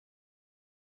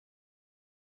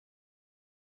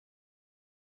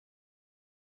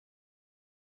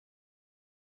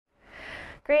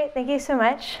Great, thank you so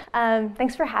much.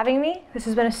 Thanks for having me. This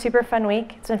has been a super fun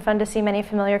week. It's been fun to see many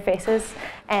familiar faces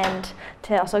and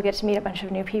to also get to meet a bunch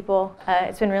of new people.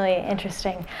 It's been really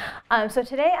interesting. So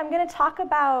today I'm going to talk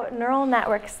about neural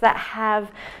networks that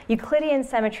have Euclidean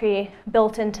symmetry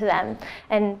built into them.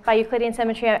 And by Euclidean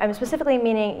symmetry, I'm specifically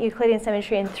meaning Euclidean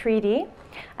symmetry in 3D.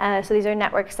 So these are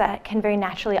networks that can very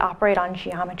naturally operate on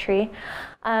geometry.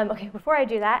 Okay, before I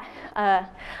do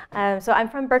that, so I'm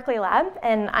from Berkeley Lab,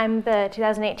 and I'm the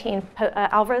 2018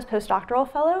 Alvarez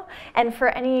Postdoctoral Fellow. And for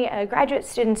any graduate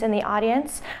students in the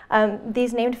audience,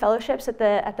 these named fellowships at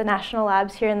the national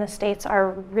labs here in the States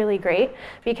are really great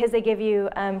because they give you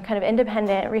kind of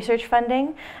independent research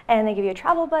funding, and they give you a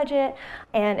travel budget,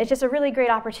 and it's just a really great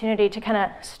opportunity to kind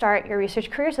of start your research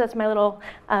career. So that's my little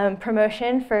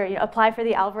promotion for apply for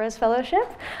the Alvarez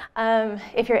Fellowship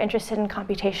if you're interested in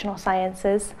computational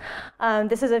sciences.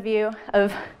 This is a view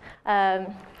of,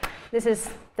 this is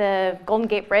the Golden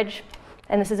Gate Bridge,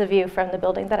 and this is a view from the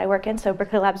building that I work in. So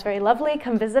Berkeley Lab's very lovely,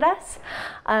 come visit us.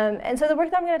 And so the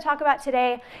work that I'm gonna talk about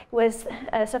today was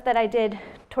stuff that I did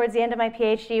towards the end of my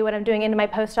PhD, what I'm doing into my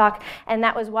postdoc, and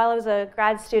that was while I was a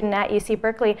grad student at UC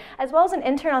Berkeley, as well as an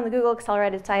intern on the Google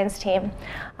Accelerated Science team.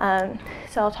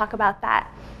 So I'll talk about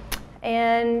that.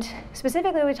 And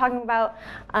specifically, we're talking about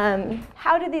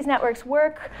how did these networks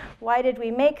work, why did we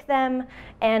make them,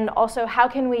 and also how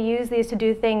can we use these to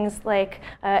do things like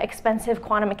expensive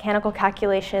quantum mechanical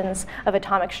calculations of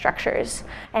atomic structures,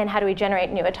 and how do we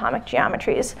generate new atomic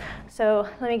geometries. So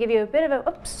let me give you a bit of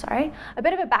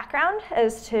a background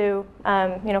as to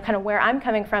kind of where I'm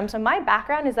coming from. So my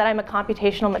background is that I'm a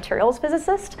computational materials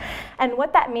physicist, and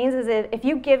what that means is if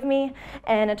you give me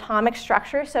an atomic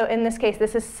structure, so in this case,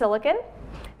 this is silicon.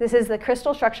 This is the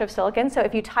crystal structure of silicon. So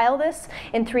if you tile this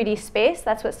in 3D space,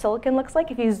 that's what silicon looks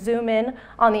like if you zoom in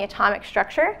on the atomic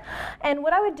structure. And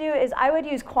what I would do is I would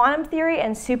use quantum theory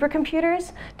and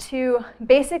supercomputers to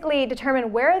basically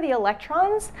determine where are the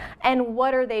electrons and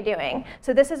what are they doing.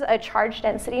 So this is a charge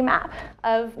density map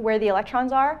of where the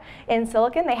electrons are in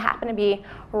silicon. They happen to be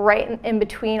right in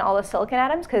between all the silicon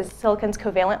atoms because silicon's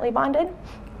covalently bonded.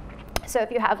 So if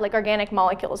you have like organic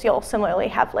molecules, you'll similarly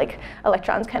have like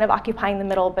electrons kind of occupying the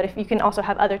middle, but if you can also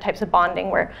have other types of bonding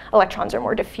where electrons are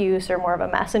more diffuse or more of a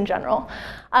mess in general.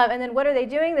 And then what are they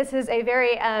doing? This is a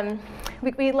very,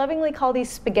 we lovingly call these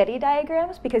spaghetti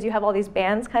diagrams because you have all these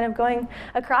bands kind of going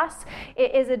across.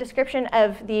 It is a description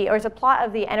of or it's a plot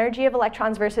of the energy of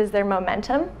electrons versus their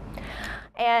momentum.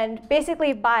 And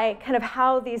basically by kind of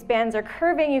how these bands are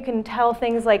curving, you can tell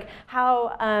things like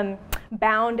how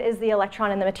bound is the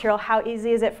electron in the material, how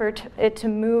easy is it for it to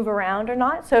move around or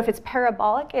not. So if it's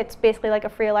parabolic, it's basically like a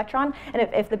free electron. And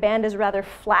if the band is rather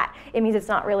flat, it means it's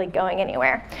not really going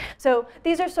anywhere. So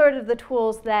these are sort of the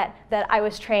tools that I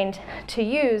was trained to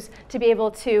use to be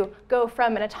able to go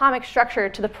from an atomic structure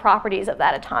to the properties of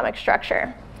that atomic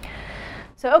structure.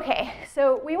 So okay,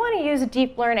 so we want to use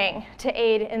deep learning to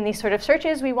aid in these sort of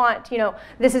searches. We want,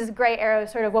 this is gray arrow,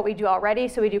 sort of what we do already.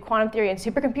 So we do quantum theory and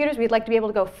supercomputers. We'd like to be able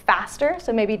to go faster,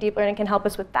 so maybe deep learning can help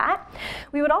us with that.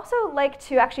 We would also like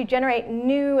to actually generate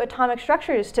new atomic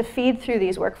structures to feed through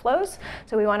these workflows.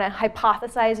 So we want to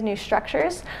hypothesize new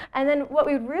structures. And then what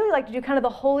we would really like to do, kind of the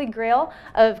holy grail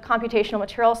of computational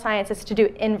material science, is to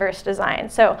do inverse design.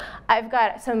 So I've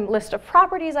got some list of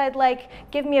properties I'd like.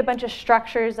 Give me a bunch of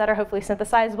structures that are hopefully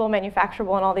synthesizable,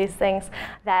 manufacturable, and all these things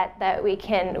that we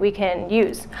can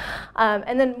use.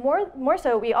 And then more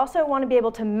so, we also want to be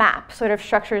able to map sort of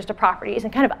structures to properties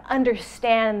and kind of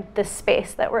understand the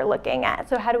space that we're looking at.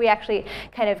 So how do we actually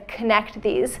kind of connect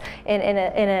these in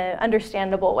an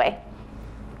understandable way?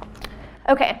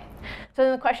 Okay. So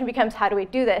then the question becomes, how do we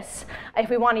do this? If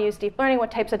we want to use deep learning,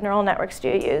 what types of neural networks do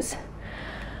you use?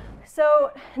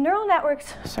 So neural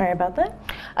networks, sorry about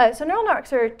that. So neural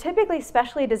networks are typically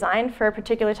specially designed for a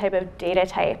particular type of data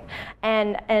type.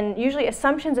 And usually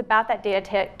assumptions about that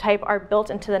data type are built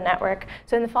into the network.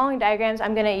 So in the following diagrams,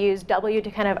 I'm going to use W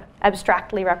to kind of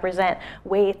abstractly represent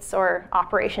weights or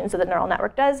operations that the neural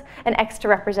network does, and X to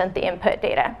represent the input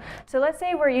data. So let's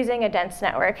say we're using a dense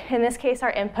network. In this case,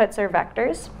 our inputs are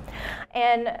vectors.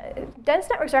 And dense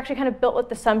networks are actually kind of built with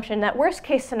the assumption that worst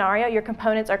case scenario, your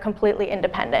components are completely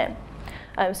independent.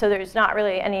 So there's not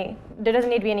really there doesn't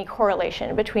need to be any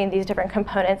correlation between these different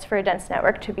components for a dense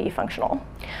network to be functional.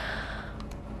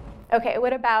 Okay,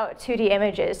 what about 2D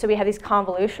images? So we have these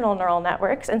convolutional neural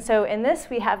networks, and so in this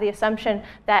we have the assumption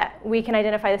that we can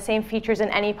identify the same features in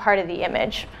any part of the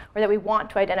image, or that we want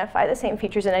to identify the same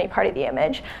features in any part of the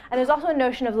image. And there's also a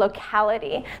notion of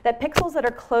locality, that pixels that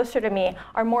are closer to me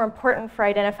are more important for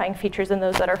identifying features than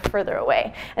those that are further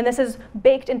away. And this is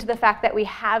baked into the fact that we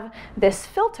have this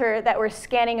filter that we're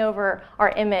scanning over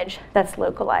our image that's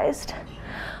localized.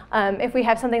 If we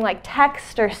have something like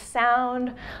text or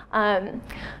sound,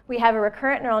 we have a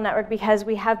recurrent neural network because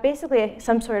we have basically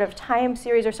some sort of time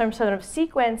series or some sort of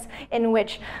sequence in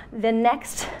which the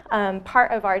next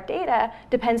part of our data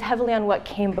depends heavily on what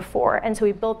came before. And so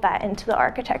we built that into the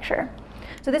architecture.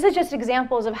 So this is just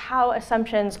examples of how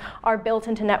assumptions are built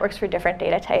into networks for different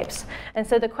data types. And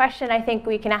so the question I think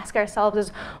we can ask ourselves is,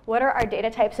 what are our data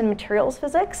types in materials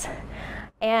physics?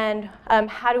 And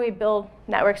how do we build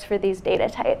networks for these data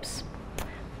types?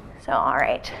 So all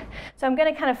right, so I'm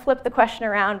going to kind of flip the question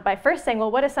around by first saying,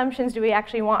 well, what assumptions do we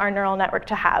actually want our neural network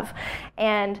to have?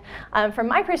 And from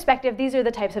my perspective, these are the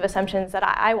types of assumptions that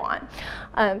I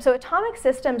want. So atomic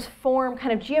systems form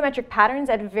kind of geometric patterns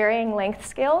at varying length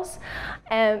scales,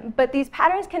 but these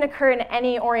patterns can occur in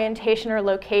any orientation or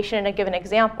location in a given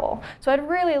example. So I'd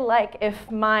really like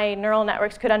if my neural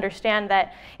networks could understand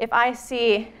that if I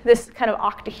see this kind of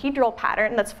octahedral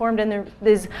pattern that's formed in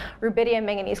these rubidium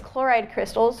manganese chloride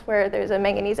crystals, where there's a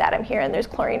manganese atom here and there's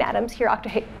chlorine atoms here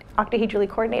octahedrally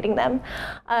coordinating them.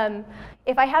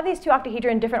 If I have these two octahedra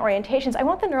in different orientations, I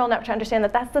want the neural network to understand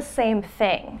that that's the same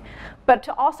thing, but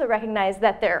to also recognize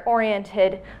that they're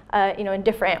oriented in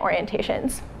different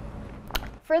orientations.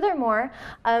 Furthermore,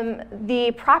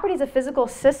 the properties of physical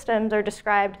systems are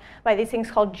described by these things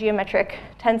called geometric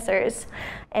tensors.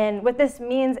 And what this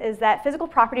means is that physical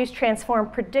properties transform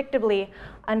predictably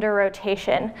under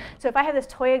rotation. So if I have this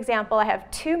toy example, I have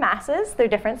two masses, they're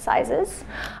different sizes,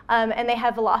 and they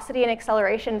have velocity and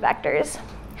acceleration vectors.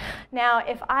 Now,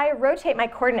 if I rotate my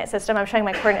coordinate system, I'm showing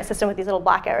my coordinate system with these little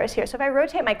black arrows here. So if I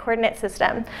rotate my coordinate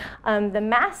system, the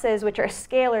masses, which are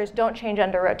scalars, don't change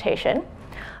under rotation.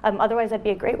 Otherwise, that'd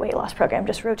be a great weight loss program.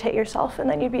 Just rotate yourself, and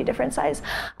then you'd be a different size.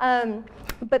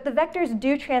 But the vectors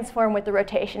do transform with the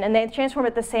rotation, and they transform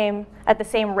at the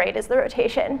same rate as the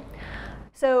rotation.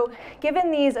 So given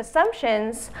these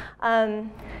assumptions,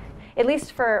 at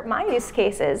least for my use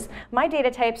cases, my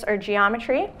data types are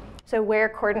geometry, so where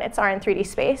coordinates are in 3D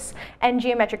space, and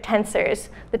geometric tensors,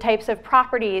 the types of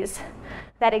properties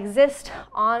that exist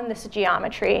on this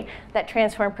geometry that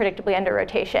transform predictably under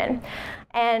rotation.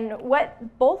 And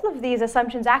what both of these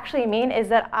assumptions actually mean is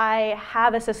that I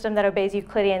have a system that obeys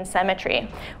Euclidean symmetry,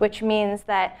 which means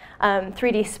that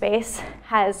 3D space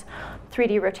has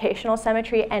 3D rotational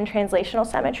symmetry and translational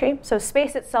symmetry. So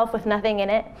space itself with nothing in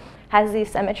it has these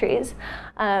symmetries.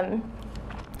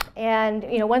 And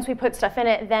once we put stuff in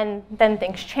it, then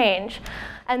things change.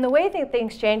 And the way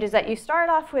things change is that you start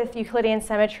off with Euclidean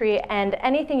symmetry, and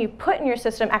anything you put in your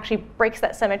system actually breaks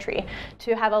that symmetry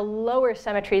to have a lower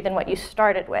symmetry than what you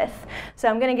started with. So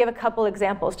I'm going to give a couple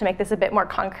examples to make this a bit more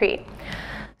concrete.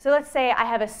 So let's say I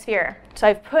have a sphere. So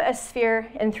I've put a sphere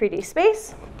in 3D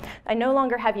space. I no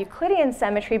longer have Euclidean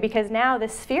symmetry because now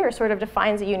this sphere sort of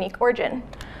defines a unique origin.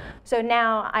 So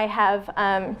now I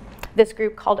have this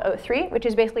group called O3, which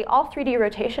is basically all 3D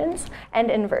rotations and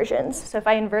inversions. So if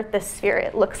I invert this sphere,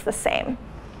 it looks the same.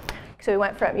 So we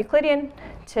went from Euclidean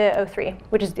to O3,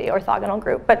 which is the orthogonal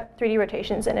group, but 3D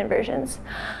rotations and inversions.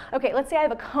 OK, let's say I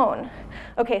have a cone.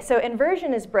 OK, so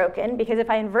inversion is broken because if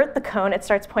I invert the cone, it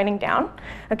starts pointing down.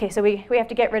 OK, so we have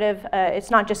to get rid of,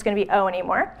 it's not just going to be O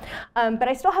anymore. But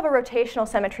I still have a rotational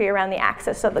symmetry around the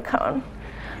axis of the cone.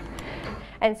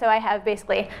 And so I have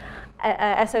basically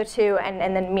SO2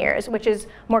 and then mirrors, which is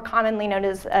more commonly known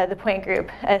as the point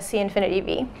group C infinity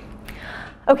V.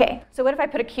 OK, so what if I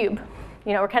put a cube?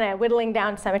 We're kind of whittling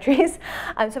down symmetries.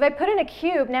 So if I put in a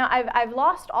cube, now I've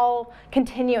lost all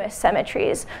continuous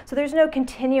symmetries. So there's no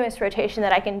continuous rotation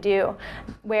that I can do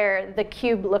where the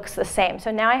cube looks the same. So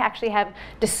now I actually have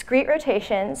discrete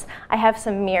rotations. I have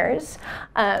some mirrors.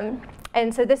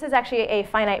 And so this is actually a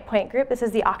finite point group. This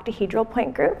is the octahedral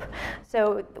point group.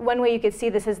 So one way you could see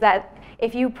this is that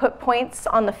if you put points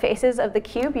on the faces of the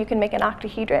cube, you can make an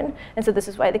octahedron. And so this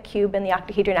is why the cube and the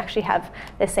octahedron actually have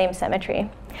the same symmetry.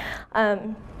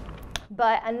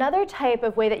 But another type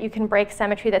of way that you can break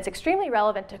symmetry that's extremely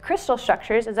relevant to crystal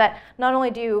structures is that not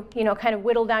only do you kind of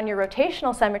whittle down your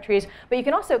rotational symmetries, but you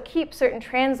can also keep certain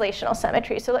translational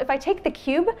symmetries. So if I take the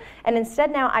cube and instead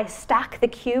now I stack the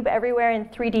cube everywhere in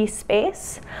 3D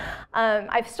space,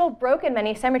 I've still broken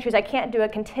many symmetries. I can't do a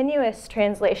continuous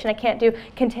translation. I can't do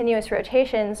continuous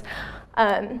rotations.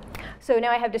 So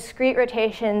now I have discrete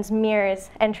rotations, mirrors,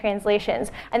 and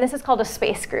translations. And this is called a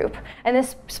space group. And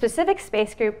this specific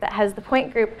space group that has the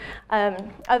point group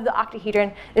of the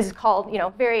octahedron is called,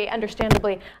 very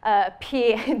understandably,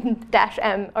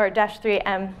 P-M or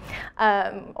 -3M.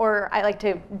 Or I like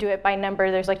to do it by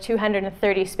number. There's like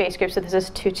 230 space groups, so this is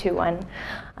 221.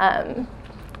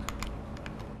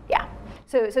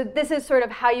 So this is sort of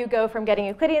how you go from getting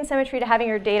Euclidean symmetry to having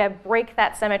your data break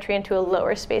that symmetry into a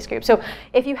lower space group. So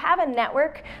if you have a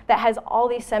network that has all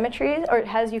these symmetries, or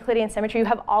has Euclidean symmetry, you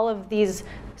have all of these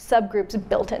subgroups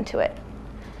built into it.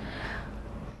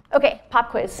 OK,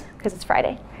 pop quiz, because it's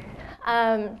Friday.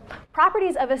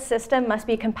 Properties of a system must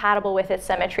be compatible with its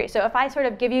symmetry. So if I sort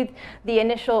of give you the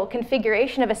initial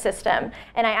configuration of a system,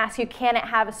 and I ask you, can it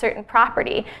have a certain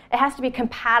property, it has to be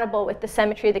compatible with the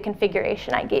symmetry of the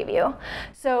configuration I gave you.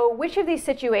 So which of these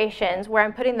situations where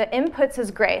I'm putting the inputs as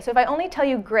gray, so if I only tell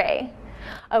you gray,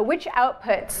 which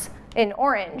outputs in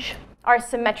orange are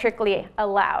symmetrically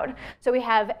allowed? So we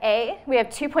have A, we have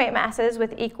 2 point masses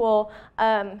with equal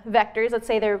vectors. Let's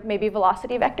say they're maybe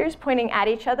velocity vectors pointing at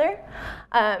each other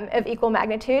of equal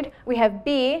magnitude. We have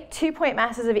B, 2 point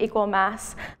masses of equal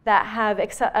mass that have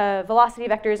velocity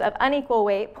vectors of unequal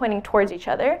weight pointing towards each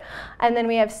other. And then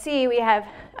we have C, we have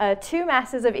 2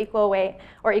 masses of equal weight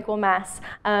or equal mass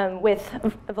with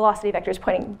velocity vectors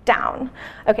pointing down.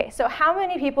 OK, so how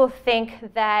many people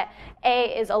think that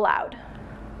A is allowed?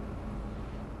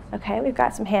 OK, we've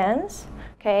got some hands.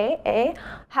 OK, A.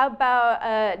 How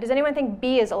about, does anyone think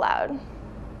B is allowed?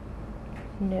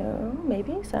 No,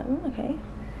 maybe, some, OK.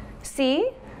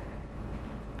 C?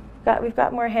 We've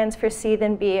got more hands for C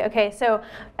than B. OK, so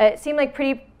it seemed like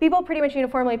people pretty much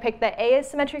uniformly picked that A is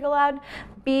symmetrically allowed,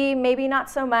 B maybe not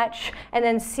so much, and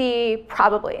then C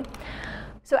probably.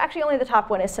 So actually only the top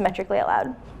one is symmetrically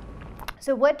allowed.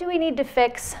 So what do we need to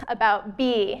fix about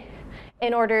B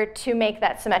in order to make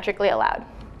that symmetrically allowed?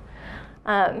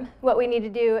 What we need to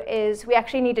do is we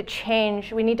actually need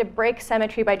to break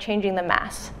symmetry by changing the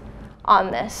mass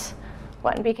on this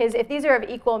one. Because if these are of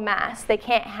equal mass, they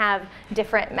can't have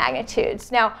different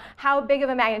magnitudes. Now, how big of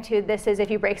a magnitude this is if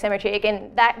you break symmetry,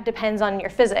 again, that depends on your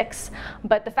physics.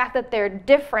 But the fact that they're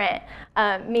different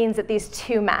means that these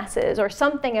 2 masses, or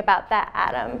something about that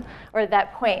atom or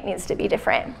that point, needs to be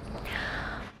different.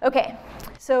 OK,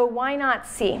 so why not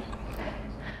C?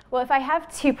 Well, if I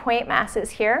have 2 point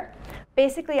masses here,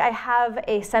 basically I have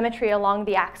a symmetry along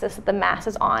the axis that the mass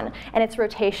is on, and it's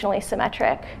rotationally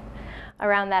symmetric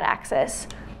around that axis.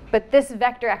 But this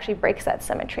vector actually breaks that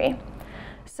symmetry.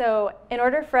 So in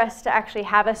order for us to actually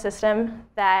have a system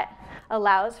that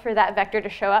allows for that vector to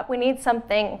show up, we need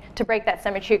something to break that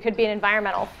symmetry. It could be an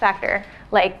environmental factor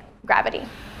like gravity.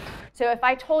 So if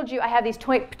I told you I have these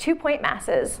 2 point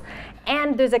masses,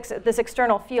 and there's this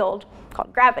external field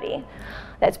called gravity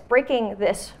that's breaking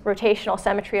this rotational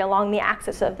symmetry along the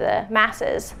axis of the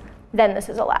masses, then this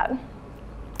is allowed.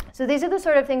 So these are the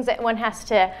sort of things that one has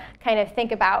to kind of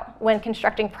think about when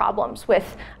constructing problems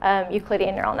with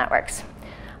Euclidean neural networks.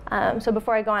 So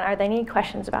before I go on, are there any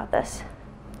questions about this?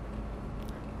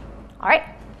 All right.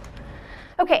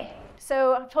 OK.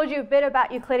 So I've told you a bit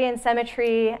about Euclidean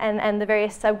symmetry and the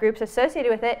various subgroups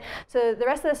associated with it. So the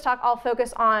rest of this talk, I'll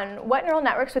focus on what neural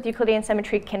networks with Euclidean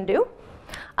symmetry can do,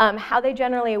 how they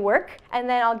generally work, and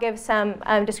then I'll give some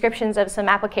descriptions of some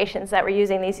applications that we're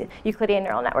using these Euclidean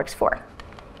neural networks for.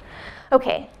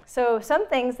 OK, so some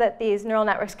things that these neural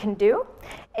networks can do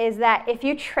is that if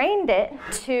you trained it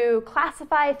to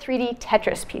classify 3D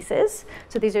Tetris pieces,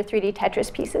 so these are 3D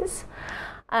Tetris pieces,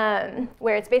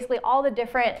 where it's basically all the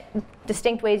different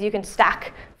distinct ways you can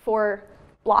stack 4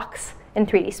 blocks in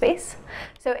 3D space.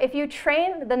 So if you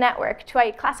train the network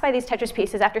to classify these Tetris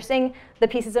pieces after seeing the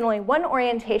pieces in only one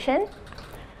orientation,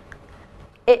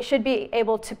 it should be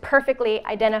able to perfectly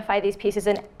identify these pieces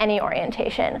in any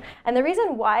orientation. And the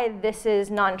reason why this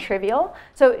is non-trivial,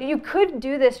 so you could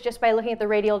do this just by looking at the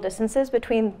radial distances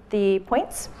between the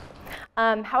points.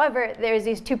 However, there's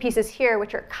these 2 pieces here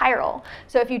which are chiral.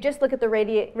 So if you just look at the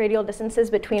radial distances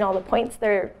between all the points,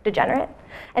 they're degenerate.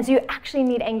 And so you actually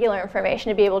need angular information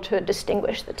to be able to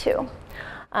distinguish the 2.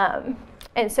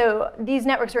 And so these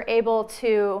networks are able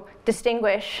to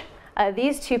distinguish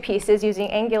these 2 pieces using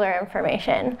angular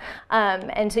information.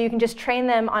 And so you can just train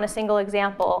them on a single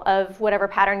example of whatever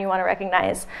pattern you want to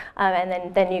recognize.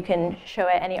 And then you can show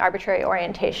it any arbitrary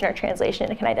orientation or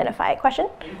translation it can identify. Question?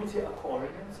 Are you able to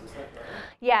equivariance? Is that right?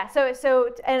 Yeah,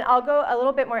 and I'll go a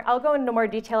little bit more, I'll go into more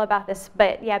detail about this,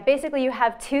 but yeah, basically you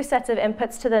have two sets of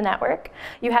inputs to the network.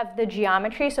 You have the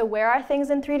geometry, so where are things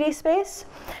in 3D space?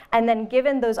 And then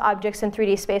given those objects in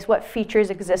 3D space, what features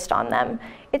exist on them?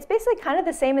 It's basically kind of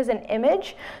the same as an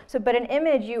image, but an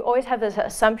image, you always have this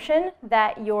assumption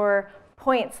that your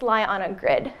points lie on a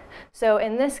grid. So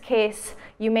in this case,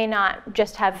 you may not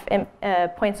just have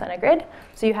points on a grid,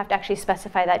 so you have to actually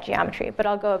specify that geometry. But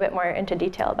I'll go a bit more into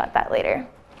detail about that later.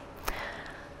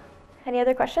 Any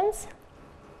other questions?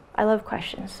 I love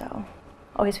questions, so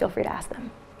always feel free to ask them.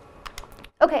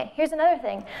 OK, here's another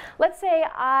thing. Let's say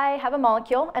I have a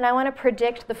molecule, and I want to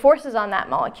predict the forces on that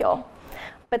molecule.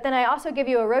 But then I also give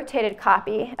you a rotated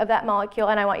copy of that molecule,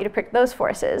 and I want you to predict those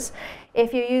forces.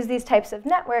 If you use these types of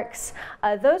networks,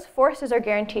 those forces are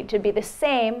guaranteed to be the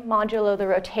same modulo the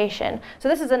rotation. So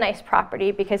this is a nice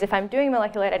property, because if I'm doing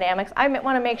molecular dynamics, I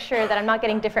want to make sure that I'm not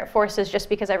getting different forces just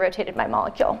because I rotated my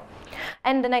molecule.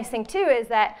 And the nice thing, too, is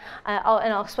that,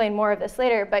 I'll explain more of this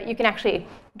later, but you can actually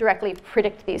directly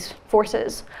predict these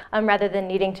forces rather than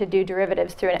needing to do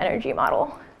derivatives through an energy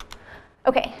model.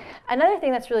 OK, another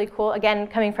thing that's really cool, again,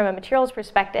 coming from a materials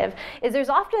perspective, is there's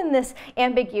often this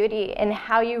ambiguity in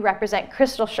how you represent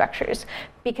crystal structures,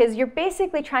 because you're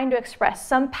basically trying to express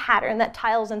some pattern that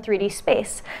tiles in 3D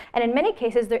space. And in many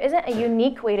cases, there isn't a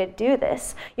unique way to do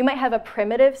this. You might have a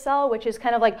primitive cell, which is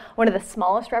kind of like one of the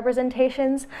smallest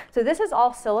representations. So this is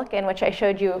all silicon, which I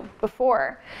showed you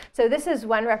before. So this is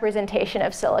one representation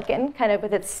of silicon, kind of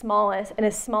with its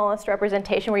smallest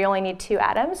representation, where you only need 2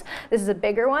 atoms. This is a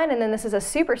bigger one, and then this is a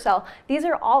supercell. These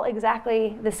are all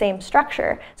exactly the same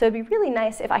structure. So it'd be really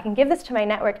nice if I can give this to my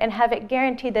network and have it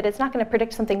guaranteed that it's not going to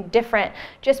predict something different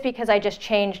just because I just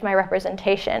changed my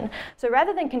representation. So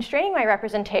rather than constraining my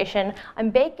representation, I'm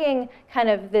baking kind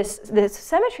of this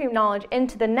symmetry knowledge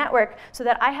into the network so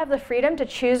that I have the freedom to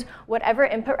choose whatever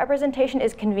input representation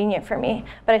is convenient for me,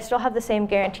 but I still have the same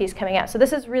guarantees coming out. So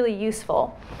this is really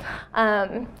useful.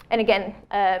 And again,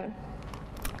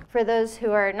 for those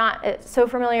who are not so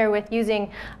familiar with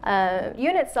using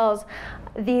unit cells,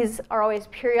 these are always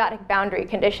periodic boundary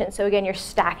conditions. So again, you're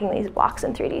stacking these blocks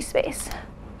in 3D space.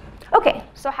 OK,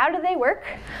 so how do they work?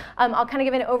 I'll kind of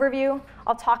give an overview.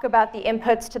 I'll talk about the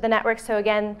inputs to the network. So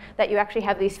again, that you actually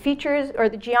have these features, or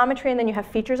the geometry, and then you have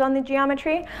features on the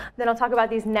geometry. Then I'll talk about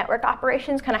these network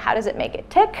operations, kind of how does it make it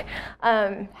tick?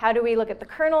 How do we look at the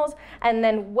kernels? And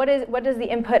then what does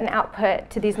the input and output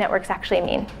to these networks actually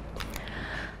mean?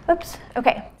 Oops.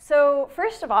 OK, so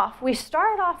first of all, we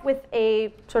start off with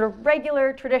a sort of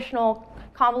regular, traditional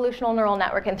convolutional neural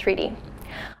network in 3D.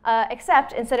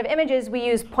 Except instead of images, we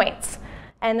use points.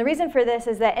 And the reason for this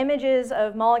is that images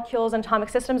of molecules and atomic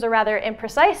systems are rather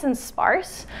imprecise and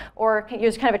sparse, or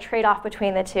there's kind of a trade-off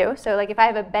between the two. So like if I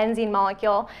have a benzene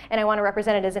molecule and I want to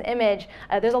represent it as an image,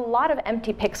 there's a lot of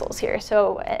empty pixels here.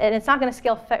 And it's not going to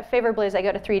scale favorably as I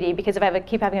go to 3D, because if I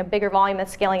keep having a bigger volume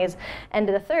that's scaling as n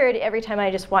to the third, every time I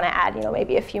just want to add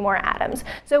maybe a few more atoms.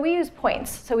 So we use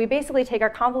points. So we basically take our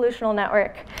convolutional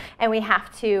network and we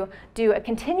have to do a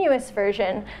continuous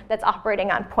version that's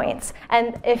operating on points.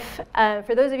 And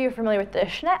for those of you familiar with the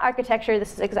Schnedt architecture,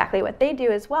 this is exactly what they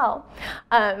do as well,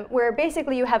 where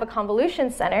basically you have a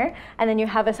convolution center, and then you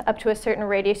have up to a certain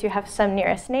radius, you have some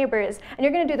nearest neighbors, and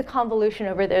you're going to do the convolution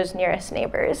over those nearest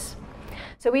neighbors.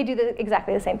 So we do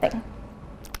exactly the same thing.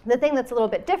 The thing that's a little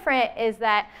bit different is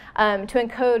that to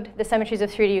encode the symmetries of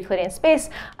 3D Euclidean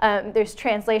space, there's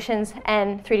translations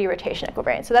and 3D rotation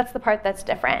equivariance. So that's the part that's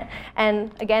different.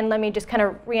 And again, let me just kind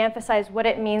of reemphasize what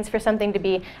it means for something to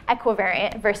be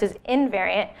equivariant versus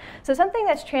invariant. So something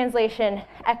that's translation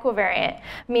equivariant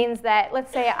means that,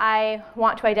 let's say I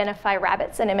want to identify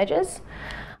rabbits in images.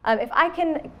 If I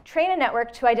can train a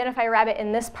network to identify a rabbit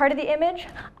in this part of the image,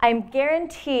 I'm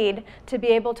guaranteed to be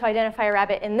able to identify a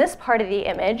rabbit in this part of the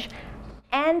image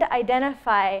and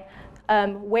identify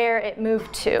where it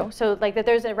moved to. So like that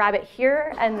there's a rabbit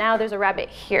here, and now there's a rabbit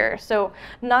here. So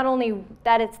not only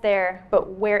that it's there, but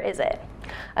where is it?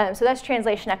 So that's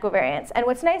translation equivariance. And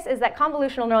what's nice is that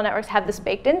convolutional neural networks have this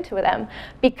baked into them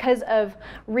because of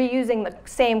reusing the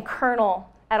same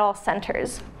kernel at all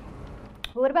centers.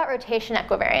 What about rotation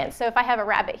equivariance? So if I have a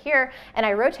rabbit here and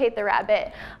I rotate the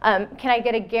rabbit, can I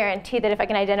get a guarantee that if I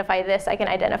can identify this, I can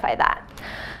identify that?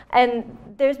 And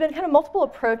there's been kind of multiple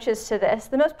approaches to this.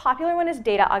 The most popular one is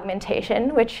data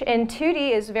augmentation, which in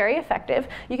 2D is very effective.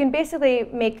 You can basically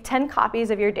make 10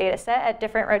 copies of your data set at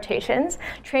different rotations,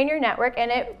 train your network, and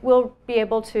it will be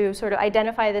able to sort of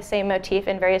identify the same motif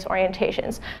in various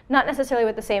orientations. Not necessarily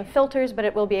with the same filters, but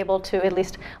it will be able to at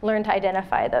least learn to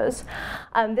identify those.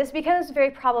 This becomes very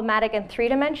problematic in 3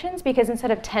 dimensions because instead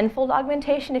of 10-fold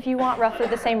augmentation, if you want roughly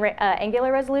the same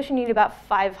angular resolution, you need about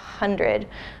 500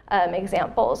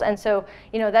 examples. And so,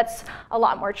 that's a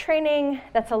lot more training,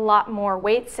 that's a lot more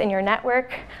weights in your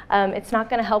network. It's not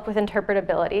going to help with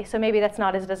interpretability, so maybe that's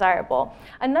not as desirable.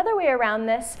 Another way around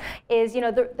this is,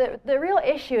 the real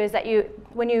issue is that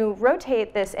when you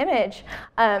rotate this image,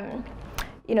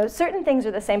 certain things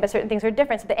are the same, but certain things are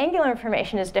different. So the angular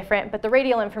information is different, but the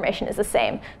radial information is the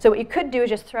same. So what you could do is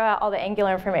just throw out all the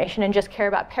angular information and just care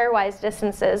about pairwise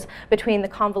distances between the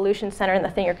convolution center and the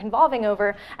thing you're convolving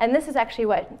over. And this is actually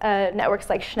what networks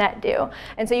like Schnet do.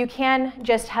 And so you can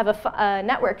just have a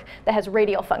network that has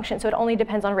radial functions, so it only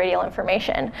depends on radial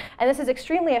information. And this is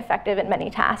extremely effective in many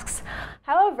tasks.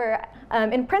 However,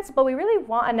 in principle, we really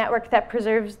want a network that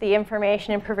preserves the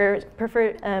information and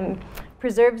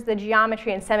preserves the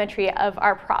geometry and symmetry of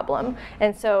our problem.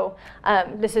 And so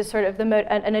this is sort of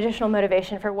an additional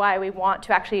motivation for why we want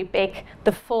to actually bake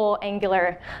the full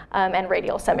angular and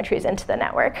radial symmetries into the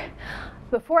network.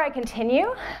 Before I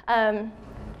continue,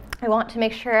 I want to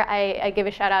make sure I give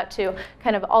a shout out to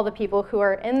kind of all the people who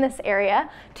are in this area.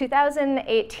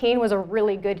 2018 was a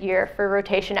really good year for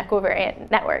rotation equivariant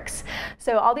networks.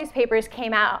 So all these papers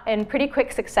came out in pretty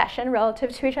quick succession relative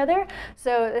to each other.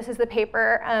 So this is the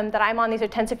paper that I'm on. These are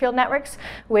tensor field networks,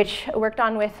 which worked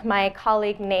on with my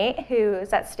colleague Nate, who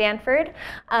is at Stanford,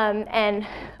 and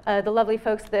the lovely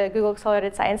folks, the Google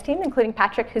Accelerated Science team, including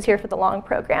Patrick, who's here for the long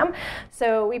program.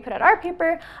 So we put out our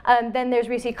paper. Then there's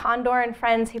Rishi Condor and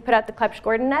friends who put out the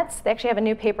Clebsch-Gordon nets. They actually have a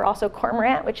new paper, also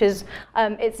Cormorant, which is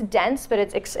it's dense, but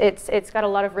it's got a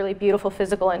lot of really beautiful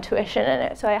physical intuition in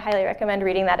it. So I highly recommend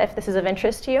reading that if this is of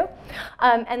interest to you.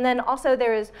 And then also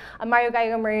there is Mario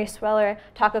Geiger, Marie Sweller,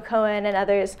 Taco Cohen, and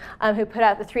others who put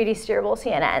out the 3D steerable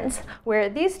CNNs, where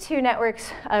these 2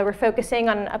 networks were focusing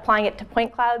on applying it to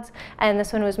point clouds, and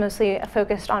this one was mostly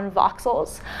focused on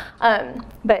voxels.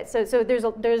 But so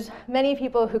there's many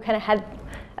people who kind of had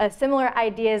similar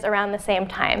ideas around the same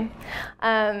time.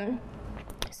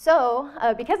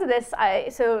 Because of this,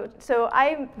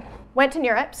 I went to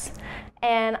NeurIPS,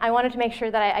 and I wanted to make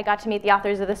sure that I got to meet the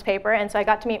authors of this paper, and so I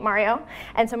got to meet Mario.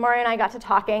 And so Mario and I got to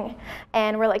talking,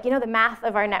 and we're like, the math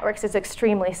of our networks is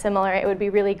extremely similar. It would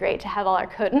be really great to have all our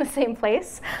code in the same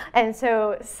place. And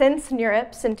so since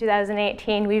NeurIPS in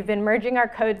 2018, we've been merging our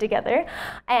code together.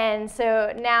 And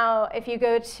so now if you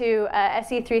go to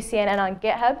SE3CNN on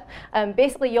GitHub,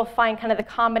 basically you'll find kind of the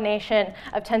combination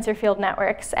of tensor field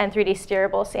networks and 3D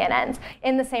steerable CNNs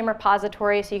in the same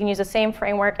repository, so you can use the same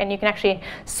framework, and you can actually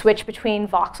switch between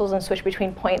voxels and switch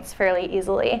between points fairly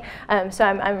easily. So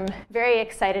I'm very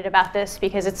excited about this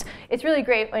because it's really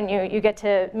great when you get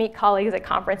to meet colleagues at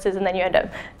conferences and then you end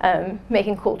up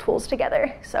making cool tools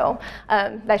together. So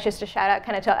that's just a shout out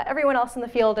kind of to everyone else in the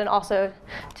field, and also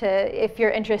to, if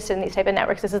you're interested in these type of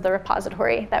networks, this is the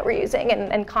repository that we're using,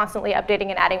 and constantly updating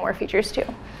and adding more features too.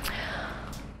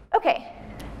 Okay,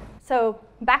 so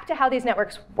back to how these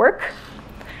networks work.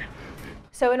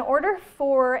 So in order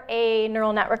for a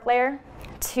neural network layer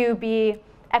to be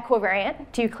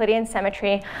equivariant to Euclidean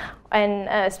symmetry,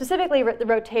 and specifically the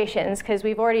rotations, because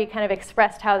we've already kind of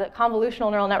expressed how the convolutional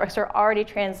neural networks are already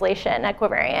translation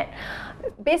equivariant.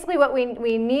 Basically what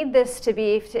we need this to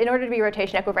be, in order to be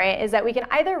rotation equivariant, is that we can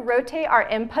either rotate our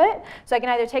input, so I can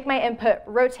either take my input,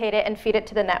 rotate it, and feed it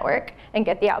to the network and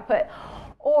get the output,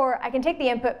 or I can take the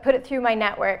input, put it through my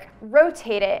network,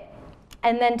 rotate it,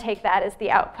 and then take that as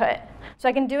the output. So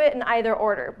I can do it in either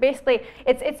order. Basically,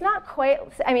 it's not quite,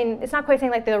 it's not quite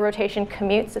saying like the rotation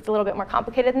commutes. It's a little bit more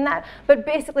complicated than that. But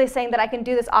basically saying that I can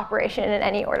do this operation in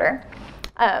any order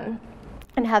and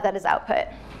have that as output.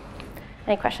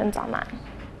 Any questions on that?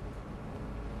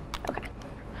 OK.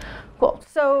 Cool.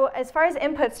 So as far as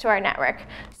inputs to our network,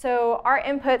 so our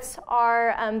inputs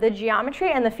are the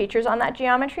geometry and the features on that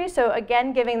geometry. So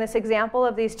again, giving this example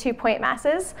of these 2 point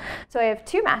masses. So I have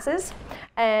 2 masses,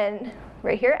 and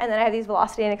right here, and then I have these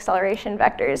velocity and acceleration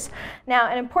vectors.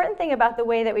 Now, an important thing about the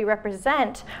way that we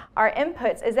represent our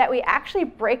inputs is that we actually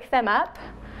break them up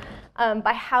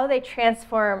by how they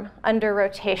transform under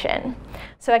rotation.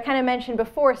 So I kind of mentioned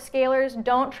before, scalars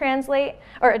don't translate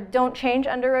or don't change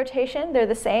under rotation. They're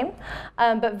the same,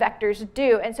 but vectors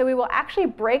do. And so we will actually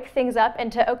break things up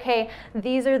into, okay,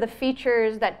 these are the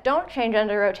features that don't change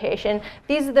under rotation.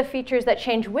 These are the features that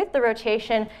change with the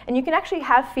rotation. And you can actually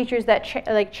have features that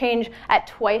change at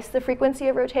twice the frequency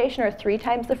of rotation or 3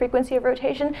 times the frequency of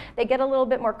rotation. They get a little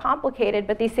bit more complicated,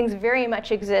 but these things very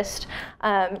much exist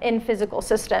in physical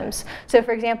systems. So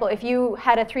for example, if you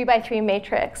had a 3x3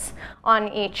 matrix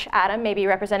on each atom, maybe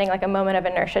representing like a moment of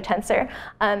inertia tensor,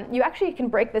 you actually can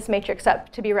break this matrix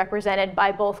up to be represented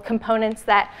by both components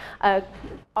that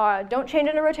don't change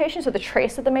under rotation, so the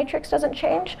trace of the matrix doesn't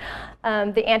change.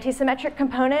 The antisymmetric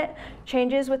component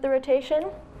changes with the rotation.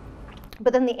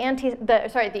 But then the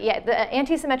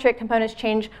antisymmetric components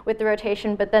change with the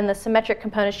rotation, but then the symmetric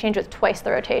components change with twice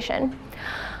the rotation.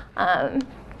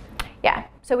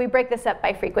 So we break this up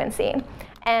by frequency.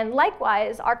 And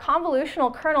likewise, our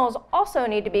convolutional kernels also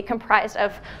need to be comprised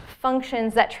of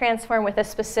functions that transform with a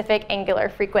specific angular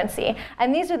frequency.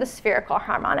 And these are the spherical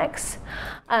harmonics.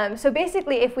 So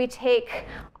basically, if we take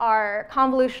our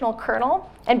convolutional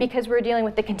kernel, and because we're dealing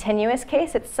with the continuous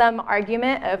case, it's some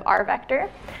argument of r vector.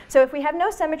 So if we have no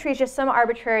symmetry, it's just some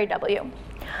arbitrary w.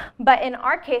 But in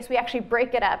our case, we actually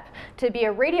break it up to be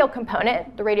a radial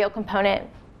component. The radial component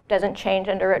doesn't change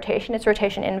under rotation. It's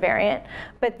rotation invariant.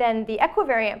 But then the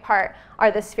equivariant part are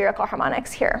the spherical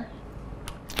harmonics here.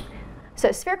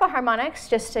 So spherical harmonics,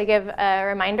 just to give a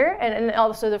reminder, and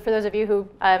also for those of you who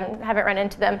haven't run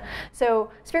into them. So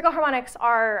spherical harmonics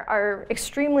are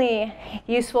extremely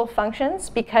useful functions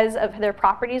because of their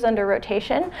properties under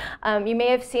rotation. You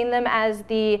may have seen them as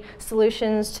the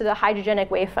solutions to the hydrogenic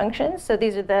wave functions. So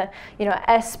these are the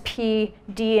S, P,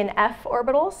 D, and F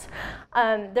orbitals.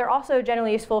 They're also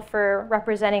generally useful for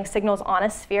representing signals on a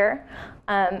sphere.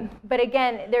 But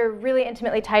again, they're really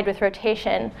intimately tied with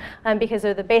rotation because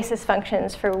they're the basis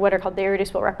functions for what are called the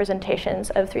irreducible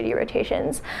representations of 3D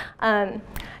rotations.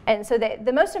 And so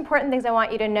the most important things I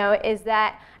want you to know is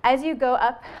that as you go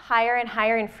up higher and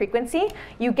higher in frequency,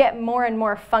 you get more and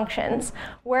more functions.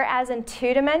 Whereas in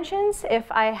 2 dimensions,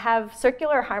 if I have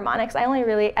circular harmonics, I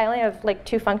only have like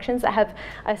 2 functions that have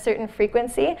a certain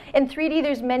frequency. In 3D,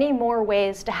 there's many more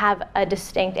ways to have a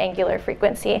distinct angular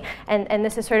frequency. And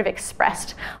this is sort of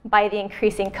expressed by the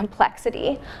increasing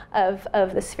complexity of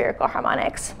the spherical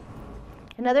harmonics.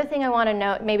 Another thing I want to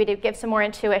note, maybe to give some more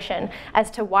intuition as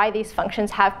to why these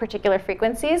functions have particular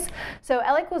frequencies. So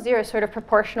L equals 0 is sort of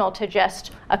proportional to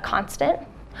just a constant.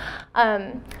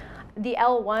 The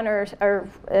L1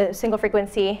 or single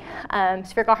frequency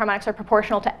spherical harmonics are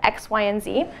proportional to x, y, and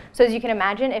z. So as you can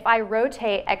imagine, if I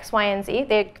rotate x, y, and z,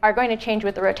 they are going to change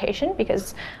with the rotation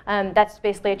because that's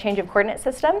basically a change of coordinate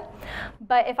system.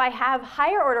 But if I have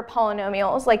higher order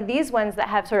polynomials, like these ones that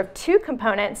have sort of 2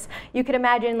 components, you could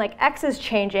imagine like x is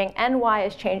changing and y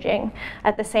is changing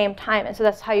at the same time. And so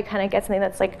that's how you kind of get something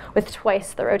that's like with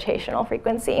twice the rotational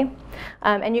frequency.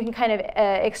 And you can kind of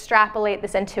extrapolate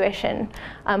this intuition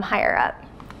higher up.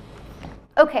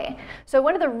 Okay, so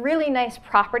one of the really nice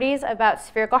properties about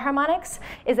spherical harmonics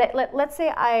is that let's say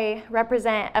I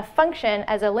represent a function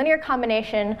as a linear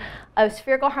combination of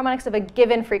spherical harmonics of a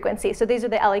given frequency. So these are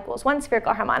the L equals 1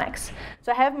 spherical harmonics.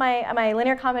 So I have my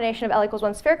linear combination of L equals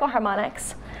 1 spherical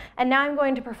harmonics, and now I'm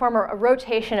going to perform a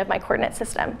rotation of my coordinate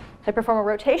system. So I perform a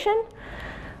rotation.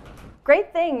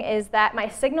 Great thing is that my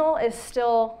signal is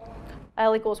still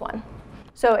L equals 1.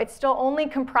 So it's still only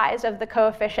comprised of the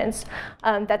coefficients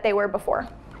that they were before.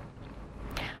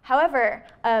 However,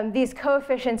 these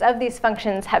coefficients of these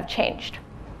functions have changed.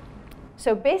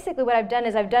 So basically what I've done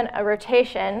is I've done a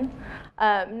rotation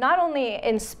not only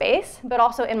in space, but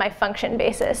also in my function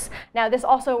basis. Now this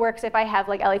also works if I have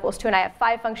like L equals 2 and I have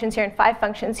 5 functions here and 5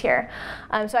 functions here.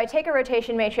 So I take a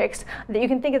rotation matrix that you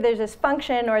can think of, there's this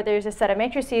function or there's a set of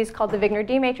matrices called the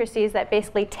Wigner-D matrices that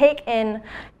basically take in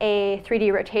a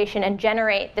 3D rotation and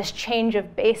generate this change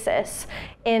of basis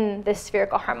in this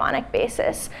spherical harmonic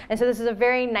basis. And so this is a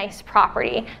very nice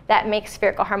property that makes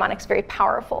spherical harmonics very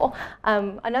powerful.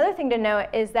 Another thing to note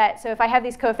is that, so if I have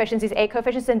these coefficients, these A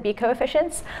coefficients and B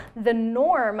coefficients, the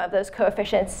norm of those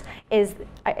coefficients is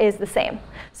the same.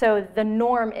 So the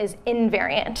norm is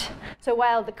invariant. So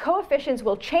while the coefficients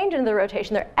will change in the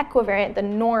rotation, they're equivariant, the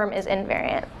norm is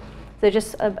invariant.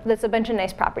 So that's a bunch of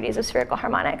nice properties of spherical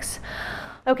harmonics.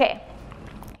 Okay,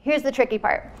 here's the tricky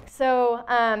part. So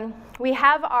we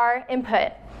have our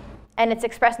input and it's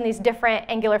expressed in these different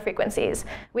angular frequencies.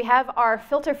 We have our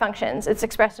filter functions. It's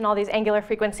expressed in all these angular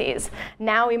frequencies.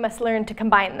 Now we must learn to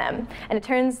combine them. And it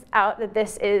turns out that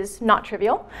this is not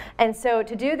trivial. And so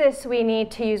to do this, we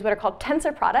need to use what are called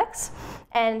tensor products.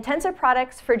 And tensor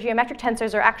products for geometric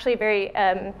tensors are actually very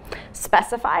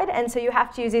specified. And so you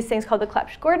have to use these things called the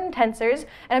Clebsch-Gordan tensors.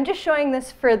 And I'm just showing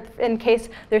this in case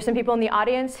there's some people in the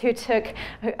audience who took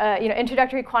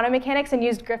introductory quantum mechanics and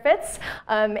used Griffiths.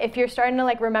 If you're starting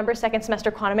to remember second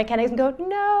semester quantum mechanics and go,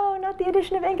 no, not the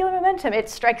addition of angular momentum, it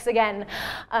strikes again.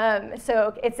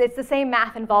 So it's the same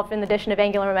math involved in the addition of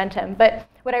angular momentum. But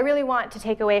what I really want to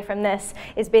take away from this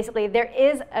is basically there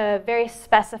is a very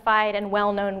specified and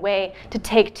well-known way to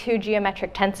take two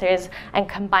geometric tensors and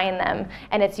combine them,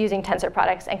 and it's using tensor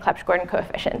products and Clebsch-Gordan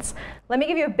coefficients. Let me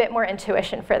give you a bit more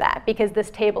intuition for that, because this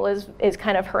table is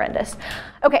kind of horrendous.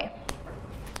 OK,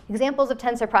 examples of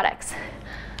tensor products.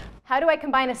 How do I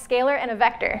combine a scalar and a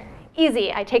vector?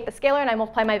 Easy. I take the scalar and I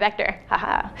multiply my vector.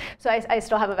 Haha. So I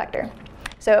still have a vector.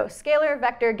 So scalar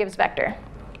vector gives vector.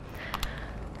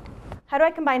 How do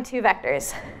I combine two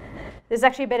vectors? This is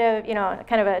actually a bit of,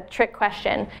 kind of a trick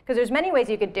question, because there's many ways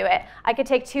you could do it. I could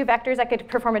take two vectors, I could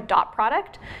perform a dot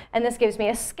product, and this gives me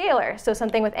a scalar, so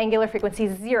something with angular frequency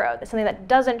 0. That's something that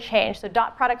doesn't change, so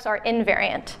dot products are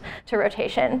invariant to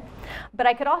rotation. But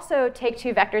I could also take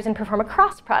two vectors and perform a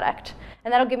cross product,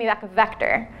 and that'll give me back a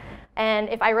vector. And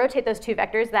if I rotate those two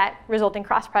vectors, that resulting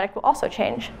cross product will also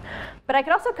change. But I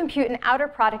could also compute an outer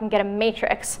product and get a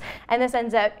matrix. And this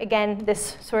ends up, again,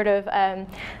 this sort of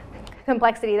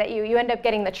complexity that you end up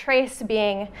getting the trace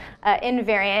being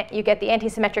invariant. You get the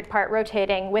antisymmetric part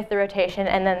rotating with the rotation,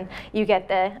 and then you get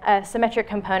the symmetric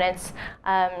components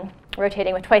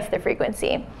rotating with twice the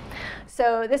frequency.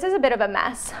 So this is a bit of a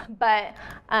mess, but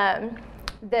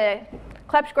the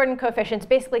Clebsch-Gordan coefficients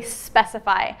basically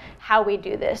specify how we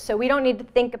do this. So we don't need to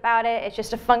think about it. It's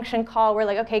just a function call. We're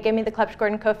like, OK, give me the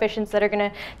Clebsch-Gordan coefficients that are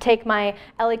going to take my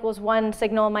L equals 1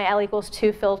 signal, my L equals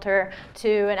 2 filter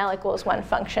to an L equals 1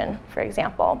 function, for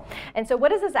example. And so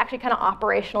what does this actually kind of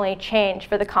operationally change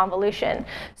for the convolution?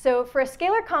 So for a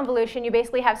scalar convolution, you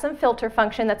basically have some filter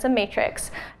function that's a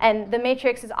matrix. And the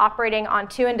matrix is operating on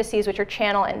two indices, which are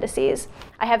channel indices.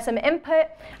 I have some input.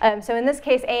 So in this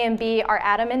case, A and B are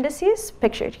atom indices,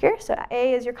 pictured here. So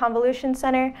A is your convolution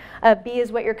center. B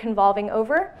is what you're convolving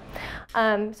over.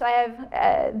 So I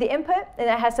have the input, and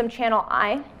that has some channel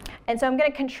I. And so I'm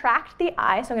going to contract the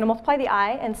I. So I'm going to multiply the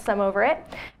I and sum over it.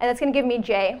 And that's going to give me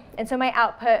J. And so my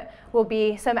output will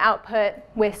be some output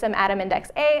with some atom index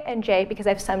A and J, because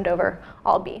I've summed over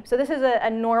all B. So this is a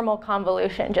normal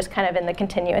convolution, just kind of in the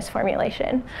continuous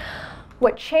formulation.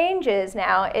 What changes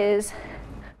now is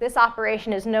this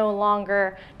operation is no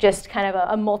longer just kind of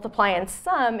a multiply and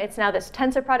sum. It's now this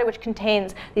tensor product, which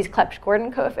contains these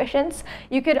Clebsch-Gordan coefficients.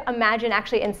 You could imagine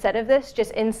actually instead of this, just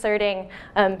inserting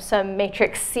some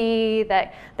matrix C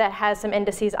that has some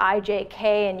indices I, J,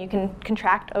 K, and you can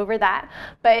contract over that.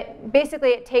 But basically,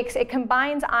 it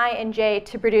combines I and J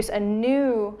to produce a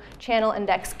new channel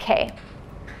index K.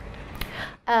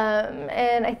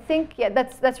 And I think, yeah,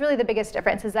 that's really the biggest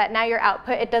difference, is that now your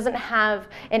output, it doesn't have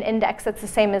an index that's the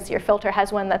same as your filter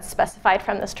has one that's specified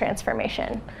from this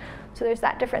transformation. So there's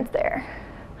that difference there.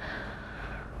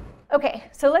 OK,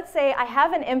 so let's say I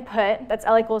have an input that's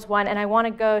L equals 1, and I want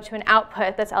to go to an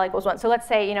output that's L equals 1. So let's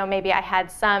say maybe I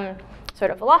had some sort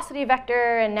of velocity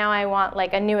vector, and now I want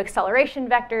like a new acceleration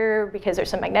vector because there's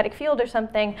some magnetic field or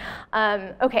something.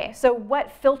 OK, so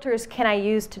what filters can I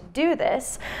use to do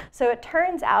this? So it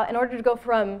turns out, in order to go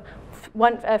from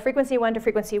frequency 1 to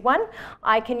frequency 1,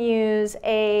 I can use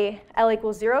a L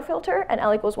equals 0 filter, an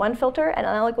L equals 1 filter, and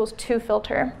an L equals 2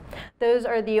 filter. Those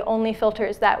are the only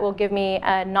filters that will give me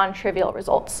non-trivial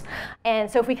results. And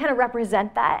so if we kind of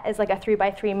represent that as like a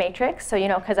 3x3 matrix, so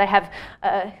because I have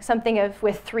something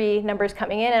with 3 numbers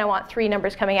coming in and I want 3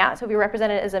 numbers coming out, so if we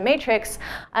represent it as a matrix,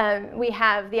 we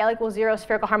have the L equals 0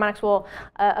 spherical harmonics will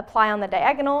apply on the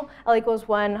diagonal, L equals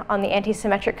 1 on the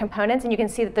antisymmetric components, and you can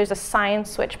see that there's a sign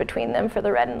switch between them for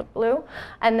the red and the blue.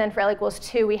 And then for L equals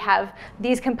 2, we have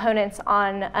these components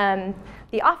on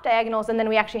the off diagonals, and then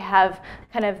we actually have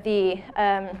kind of the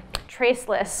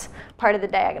traceless part of the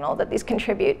diagonal that these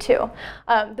contribute to.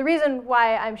 The reason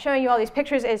why I'm showing you all these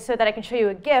pictures is so that I can show you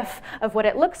a GIF of what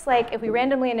it looks like if we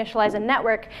randomly initialize a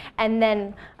network and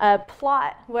then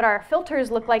plot what our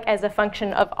filters look like as a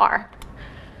function of R.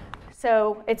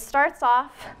 So it starts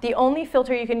off, the only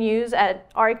filter you can use at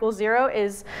r equals 0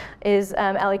 is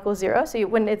L equals 0. So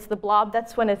when it's the blob,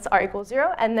 that's when it's r equals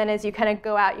 0. And then as you kind of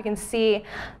go out, you can see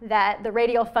that the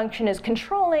radial function is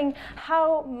controlling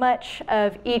how much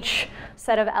of each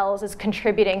set of L's is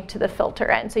contributing to the filter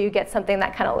end. So you get something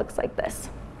that kind of looks like this.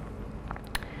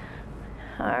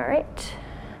 All right.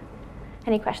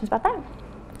 Any questions about that?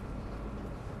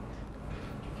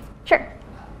 Sure.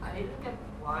 I didn't get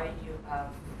why you have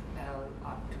L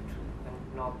up to 2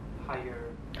 and not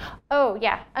higher. Oh,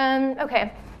 yeah.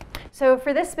 OK. So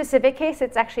for this specific case,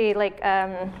 it's actually like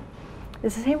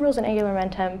it's the same rules in angular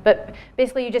momentum, but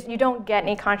basically you don't get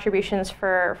any contributions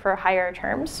for higher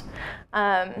terms.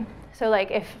 So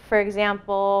like if, for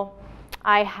example,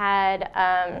 I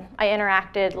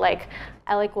interacted like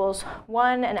L equals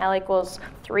 1 and L equals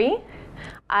 3,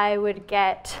 I would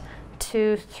get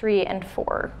 2, 3, and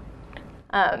 4.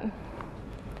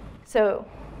 So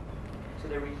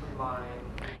they recombine.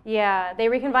 Yeah, they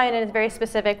recombine in a very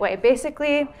specific way.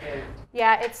 Basically, Okay.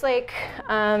 yeah, it's like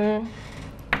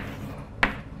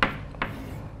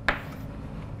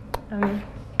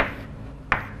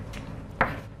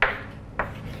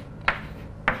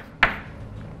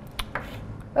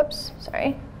oops,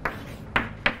 sorry.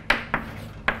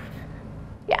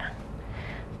 Yeah.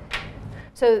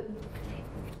 So,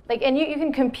 like, and you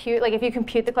can compute, like if you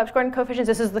compute the Clebsch-Gordan coefficients,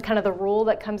 this is the kind of the rule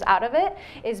that comes out of it,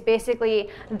 is basically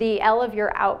the L of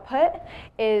your output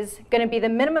is going to be, the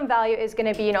minimum value is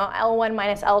going to be, L1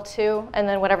 minus L2, and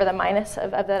then whatever the minus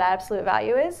of that absolute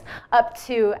value is, up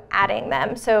to adding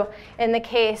them. So in the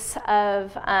case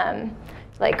of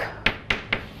like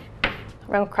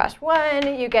run across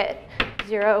 1, you get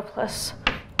 0 plus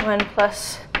 1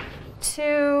 plus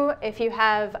 2. If you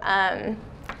have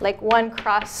like 1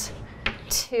 cross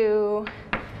 2,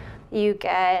 you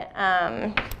get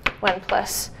 1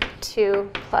 plus 2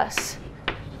 plus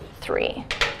 3.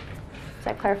 Does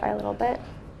that clarify a little bit?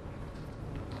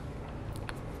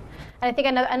 And I think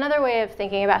another way of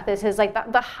thinking about this is like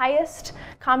the highest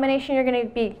combination you're going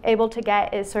to be able to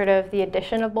get is sort of the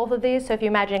addition of both of these. So if you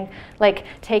imagine like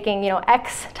taking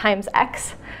x times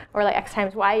x, or like x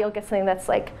times y, you'll get something that's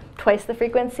like twice the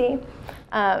frequency.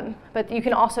 But you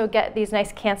can also get these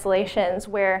nice cancellations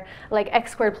where like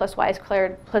x squared plus y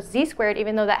squared plus z squared,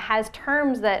 even though that has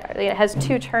terms that it has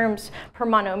 2 terms per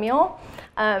monomial,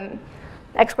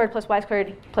 x squared plus y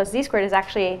squared plus z squared is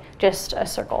actually just a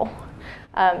circle.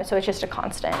 So it's just a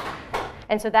constant.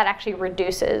 And so that actually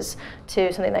reduces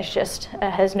to something that's just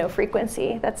has no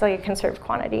frequency. That's like a conserved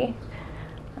quantity.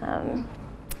 Yeah.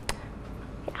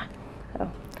 So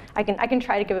I can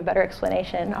try to give a better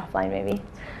explanation offline maybe.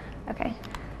 OK.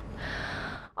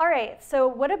 All right, so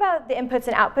what about the inputs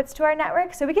and outputs to our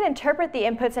network? So we can interpret the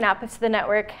inputs and outputs to the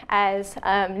network as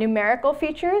numerical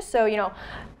features. So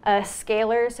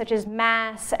scalars such as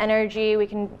mass, energy, we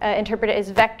can interpret it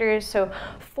as vectors, so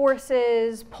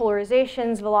forces,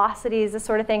 polarizations, velocities, this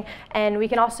sort of thing. And we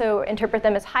can also interpret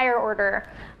them as higher order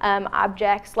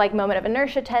objects like moment of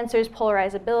inertia tensors,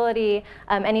 polarizability,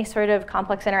 any sort of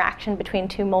complex interaction between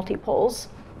 2 multipoles.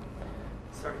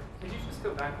 Sorry, could you just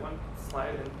go back one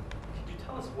slide and could you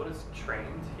tell us what is trained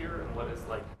here and what is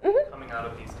like coming out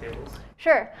of these tables?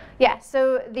 Sure, yeah,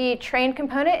 so the trained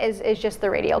component is just the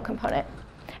radial component.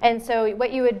 And so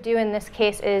what you would do in this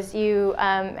case is you,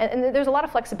 and there's a lot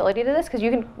of flexibility to this because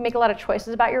you can make a lot of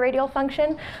choices about your radial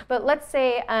function. But let's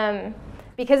say,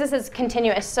 because this is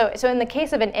continuous, so in the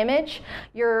case of an image,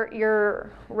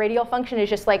 your radial function is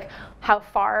just like how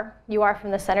far you are from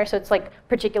the center. So it's like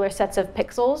particular sets of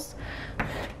pixels.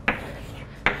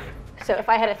 So if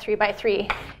I had a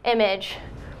 3x3 image,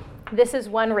 this is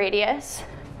one radius.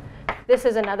 This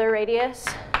is another radius.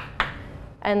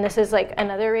 And this is like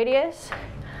another radius.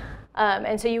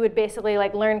 And so you would basically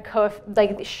like learn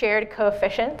shared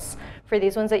coefficients for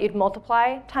these ones that you'd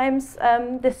multiply times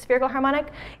this spherical harmonic.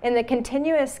 In the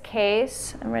continuous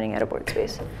case, I'm running out of board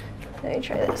space. Let me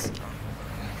try this.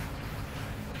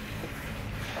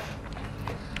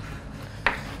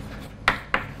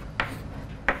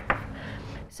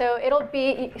 So it'll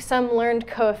be some learned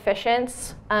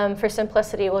coefficients. For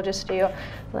simplicity, we'll just do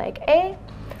like A,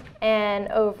 and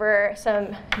over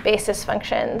some basis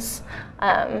functions.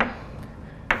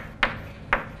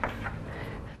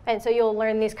 And so you'll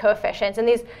learn these coefficients. And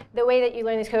the way that you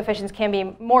learn these coefficients can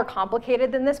be more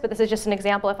complicated than this, but this is just an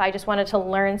example if I just wanted to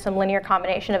learn some linear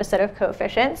combination of a set of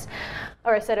coefficients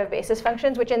or a set of basis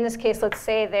functions, which in this case, let's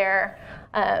say they're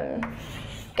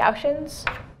Gaussians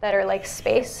that are like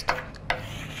spaced.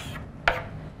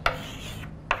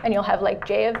 And you'll have like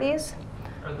j of these.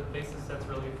 Are the basis sets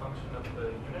really a function of the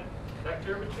unit vector?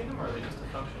 here between them, or are they just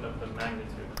a function of the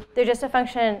magnitude? They're just a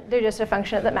function. They're just a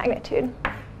function of the magnitude.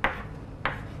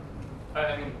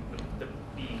 I mean, the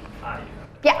BI.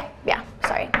 Yeah. Yeah.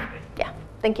 Sorry. Yeah.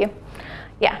 Thank you.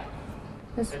 Yeah.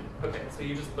 Okay, so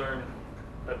you just learn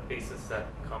a basis set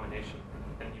combination,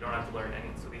 and you don't have to learn any.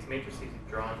 So these matrices you've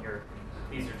drawn here,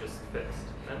 these are just fixed.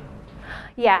 Then?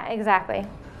 Yeah. Exactly.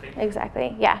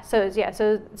 Exactly. Yeah. So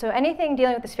anything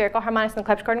dealing with the spherical harmonics and the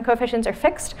Clebsch-Gordon coefficients are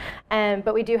fixed,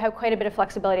 but we do have quite a bit of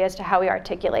flexibility as to how we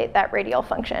articulate that radial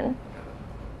function.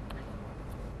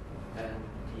 And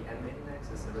the M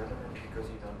index is irrelevant because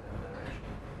you don't have direction.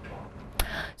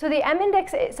 So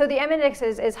the M index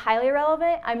is highly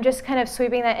relevant. I'm just kind of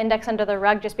sweeping that index under the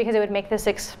rug just because it would make this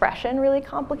expression really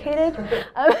complicated.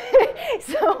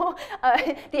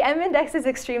 The M index is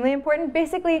extremely important.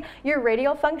 Basically, your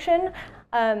radial function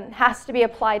has to be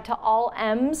applied to all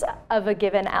m's of a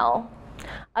given L.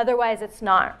 Otherwise, it's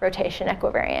not rotation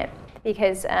equivariant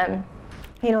because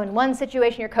in one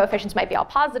situation, your coefficients might be all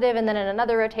positive, and then in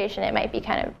another rotation, it might be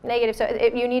kind of negative. So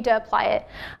you need to apply it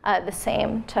the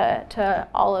same to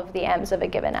all of the m's of a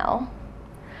given L.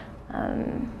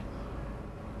 Any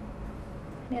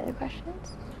other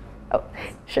questions? Oh,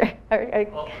 sure.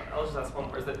 Well, I'll just ask one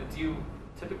more. Do you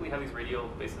typically have these radial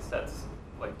basis sets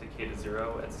like decay to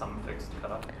 0 at some fixed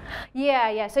cutoff?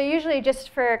 Yeah. So usually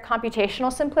just for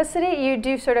computational simplicity, you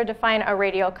do sort of define a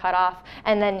radial cutoff,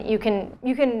 and then you can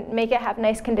make it have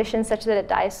nice conditions such that it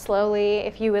dies slowly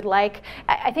if you would like.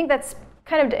 I think that's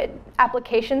kind of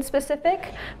application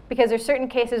specific, because there's certain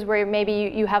cases where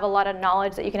maybe you have a lot of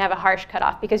knowledge that you can have a harsh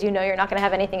cutoff because you know you're not going to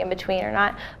have anything in between or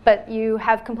not, but you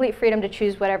have complete freedom to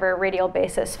choose whatever radial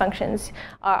basis functions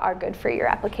are good for your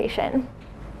application.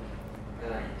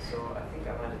 So I think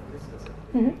I might have missed this at the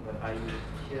beginning, but are we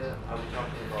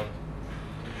talking about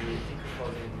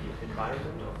decomposing the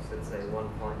environment of, let's say, one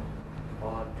point,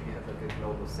 or do you have like a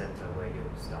global center where you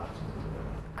start?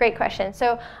 Great question.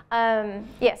 So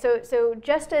so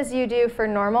just as you do for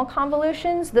normal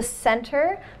convolutions, the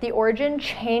center, the origin,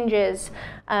 changes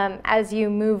as you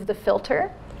move the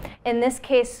filter. In this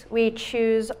case, we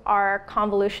choose our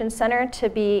convolution center to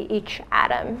be each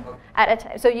atom at a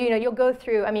time. So you'll go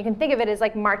through, you can think of it as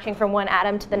like marching from one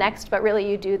atom to the next, but really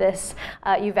you do this,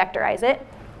 you vectorize it.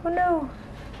 Oh no,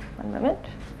 one moment.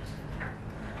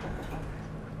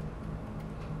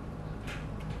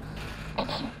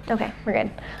 Okay, we're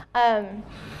good.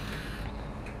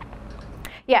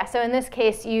 So in this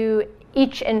case,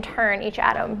 each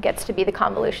atom gets to be the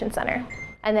convolution center.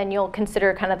 And then you'll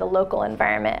consider kind of the local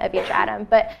environment of each atom.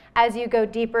 But as you go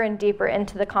deeper and deeper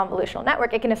into the convolutional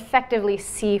network, it can effectively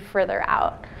see further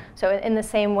out. So in the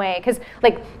same way, because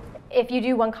if you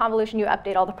do one convolution, you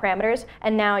update all the parameters,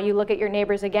 and now you look at your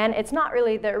neighbors again, it's not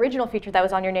really the original feature that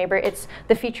was on your neighbor, it's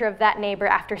the feature of that neighbor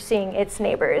after seeing its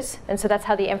neighbors. And so that's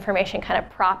how the information kind of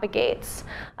propagates.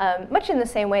 Much in the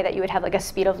same way that you would have like a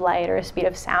speed of light or a speed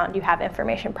of sound, you have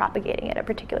information propagating at a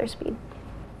particular speed.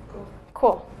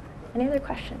 Cool. Any other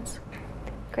questions?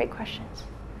 Great questions.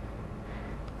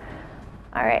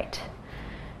 All right.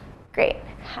 Great.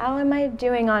 How am I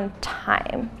doing on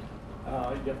time? You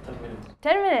have 10 minutes.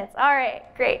 10 minutes. All right.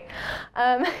 Great.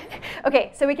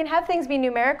 OK, so we can have things be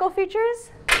numerical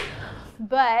features.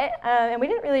 But, and we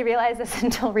didn't really realize this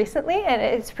until recently, and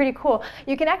it's pretty cool.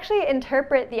 You can actually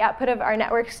interpret the output of our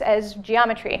networks as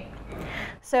geometry.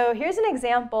 So here's an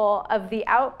example of the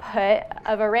output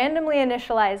of a randomly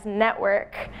initialized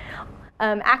network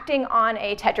acting on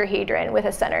a tetrahedron with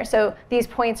a center. So these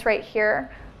points right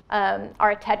here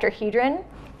are a tetrahedron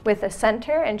with a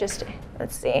center. And just,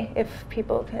 let's see if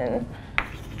people can.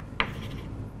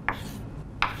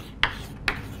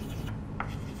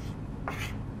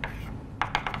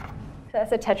 So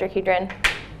that's a tetrahedron,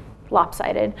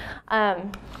 lopsided.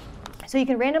 So you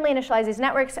can randomly initialize these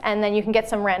networks, and then you can get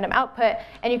some random output,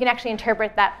 and you can actually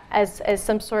interpret that as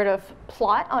some sort of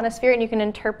plot on a sphere, and you can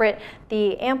interpret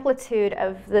the amplitude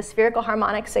of the spherical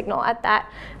harmonic signal at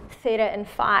that theta and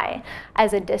phi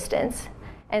as a distance.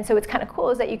 And so what's kind of cool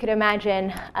is that you could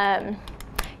imagine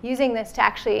using this to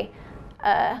actually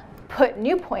put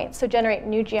new points, so generate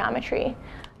new geometry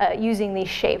using these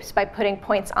shapes by putting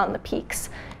points on the peaks.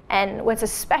 And what's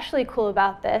especially cool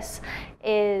about this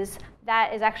is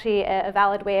that is actually a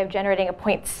valid way of generating a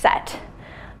point set.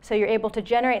 So you're able to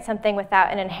generate something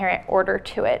without an inherent order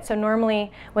to it. So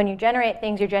normally when you generate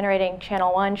things, you're generating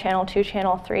channel 1, channel 2,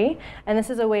 channel 3. And this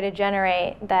is a way to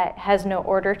generate that has no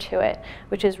order to it,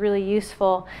 which is really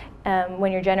useful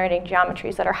when you're generating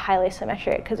geometries that are highly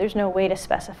symmetric, because there's no way to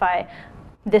specify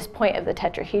this point of the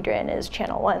tetrahedron is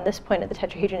channel 1, this point of the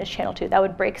tetrahedron is channel 2. That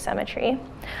would break symmetry.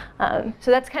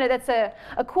 So that's a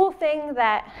cool thing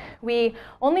that we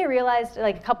only realized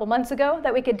like a couple months ago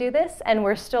that we could do this, and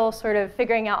we're still sort of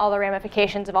figuring out all the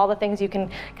ramifications of all the things you can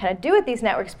kind of do with these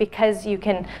networks, because you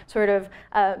can sort of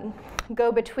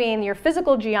go between your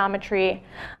physical geometry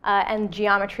and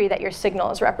geometry that your signal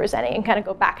is representing, and kind of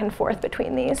go back and forth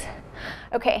between these.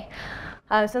 Okay.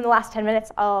 So in the last 10 minutes,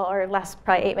 or last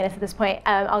probably 8 minutes at this point,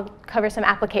 I'll cover some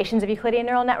applications of Euclidean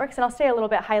neural networks, and I'll stay a little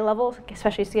bit high level,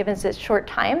 especially given it's short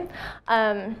time.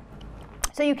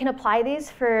 So you can apply these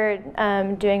for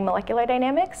doing molecular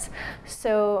dynamics.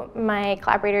 So my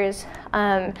collaborators,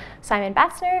 Simon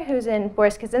Batzner, who's in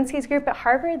Boris Kaczynski's group at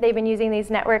Harvard, they've been using these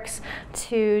networks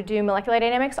to do molecular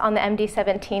dynamics on the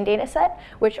MD17 data set,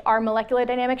 which are molecular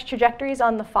dynamics trajectories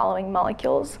on the following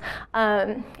molecules.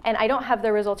 And I don't have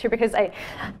the results here because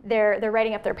they're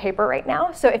writing up their paper right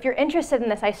now. So if you're interested in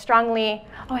this, I strongly,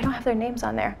 I don't have their names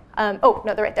on there. Oh,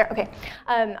 no, they're right there, okay.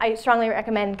 I strongly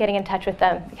recommend getting in touch with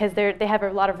them, because they have a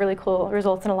lot of really cool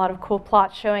results and a lot of cool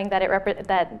plots showing that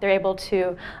that they're able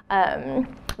to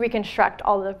reconstruct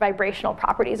all the vibrational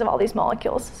properties of all these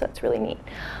molecules. So it's really neat.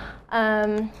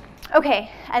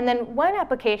 Okay, and then one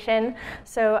application,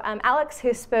 so Alex,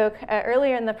 who spoke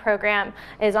earlier in the program,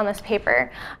 is on this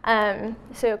paper.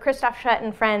 So Christoph Schutt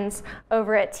and friends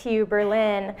over at TU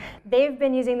Berlin, they've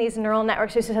been using these neural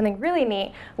networks to do something really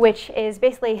neat, which is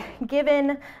basically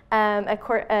given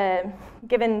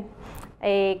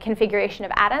a configuration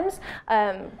of atoms,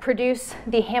 produce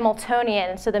the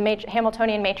Hamiltonian, so the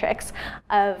Hamiltonian matrix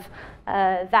of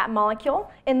that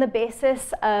molecule in the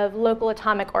basis of local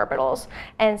atomic orbitals.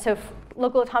 And so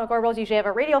local atomic orbitals usually have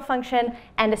a radial function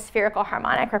and a spherical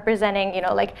harmonic representing,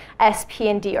 like s, p,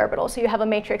 and d orbitals. So you have a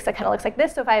matrix that kind of looks like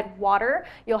this. So if I had water,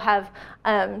 you'll have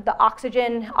the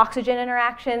oxygen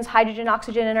interactions,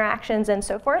 hydrogen-oxygen interactions, and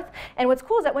so forth. And what's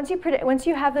cool is that once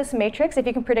you have this matrix, if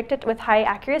you can predict it with high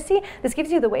accuracy, this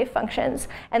gives you the wave functions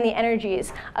and the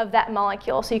energies of that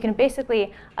molecule. So you can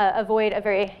basically avoid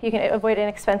an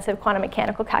expensive quantum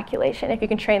mechanical calculation if you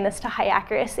can train this to high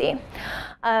accuracy.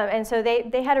 And so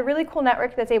they had a really cool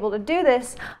network that's able to do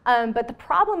this, but the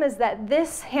problem is that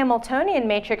this Hamiltonian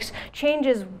matrix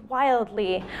changes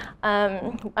wildly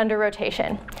under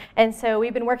rotation. And so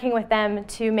we've been working with them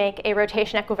to make a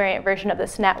rotation equivariant version of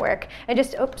this network. And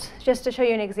just to show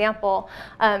you an example,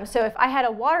 so if I had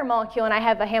a water molecule and I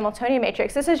have a Hamiltonian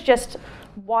matrix, this is just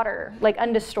water, like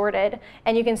undistorted,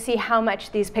 and you can see how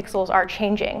much these pixels are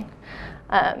changing.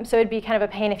 So it'd be kind of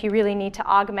a pain if you really need to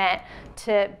augment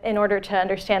in order to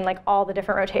understand like all the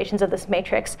different rotations of this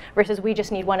matrix, versus we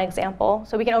just need one example.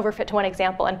 So we can overfit to one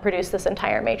example and produce this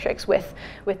entire matrix with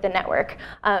the network.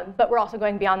 But we're also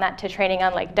going beyond that to training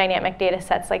on like dynamic data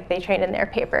sets like they trained in their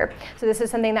paper. So this is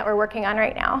something that we're working on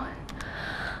right now.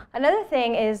 Another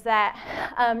thing is that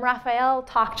Raphael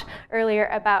talked earlier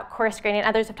about coarse graining.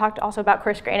 Others have talked also about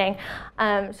coarse graining.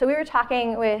 So we were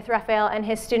talking with Raphael and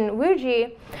his student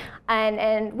Wuji,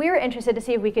 and we were interested to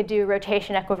see if we could do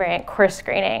rotation equivariant coarse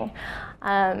graining.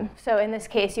 So in this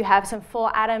case, you have some full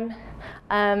atom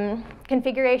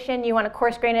configuration. You want to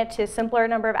coarse grain it to a simpler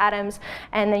number of atoms,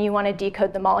 and then you want to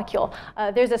decode the molecule.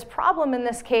 There's this problem in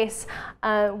this case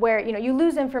where you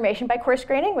lose information by coarse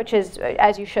graining, which is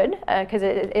as you should, because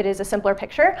it is a simpler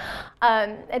picture.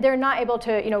 They're not able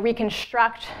to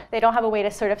reconstruct. They don't have a way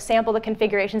to sort of sample the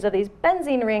configurations of these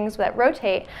benzene rings that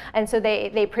rotate, and so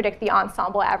they predict the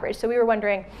ensemble average. So we were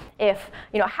wondering if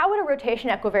how would a rotation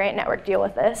equivariant network deal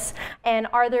with this, and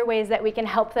are there ways that we can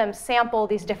help them sample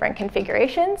these different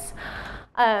configurations?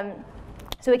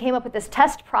 So we came up with this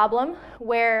test problem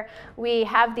where we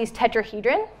have these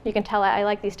tetrahedron. You can tell I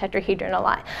like these tetrahedron a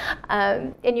lot.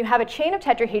 And you have a chain of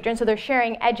tetrahedron, so they're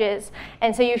sharing edges.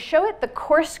 And so you show it the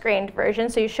coarse-grained version,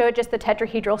 so you show it just the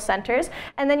tetrahedral centers,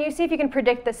 and then you see if you can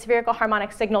predict the spherical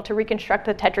harmonic signal to reconstruct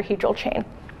the tetrahedral chain.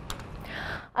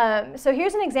 So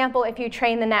here's an example if you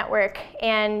train the network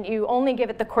and you only give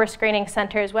it the coarse graining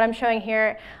centers. What I'm showing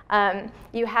here,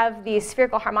 you have these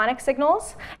spherical harmonic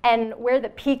signals, and where the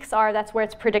peaks are, that's where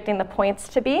it's predicting the points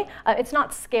to be. It's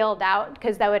not scaled out,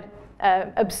 because that would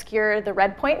obscure the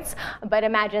red points, but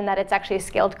imagine that it's actually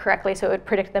scaled correctly, so it would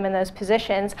predict them in those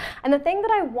positions. And the thing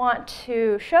that I want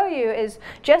to show you is,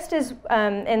 just as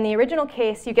in the original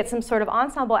case, you get some sort of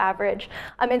ensemble average,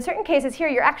 in certain cases here,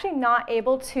 you're actually not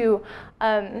able to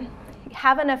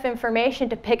have enough information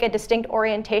to pick a distinct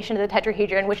orientation of the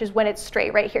tetrahedron, which is when it's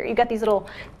straight right here. You've got these little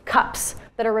cups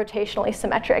that are rotationally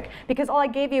symmetric, because all I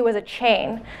gave you was a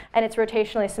chain, and it's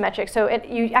rotationally symmetric. So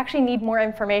you actually need more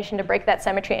information to break that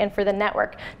symmetry in for the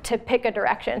network to pick a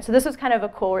direction. So this was kind of a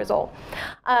cool result.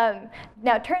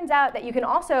 Now, it turns out that you can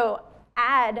also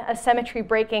add a symmetry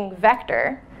breaking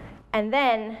vector, and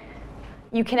then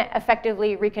you can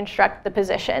effectively reconstruct the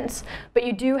positions. But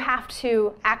you do have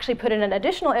to actually put in an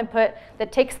additional input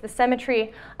that takes the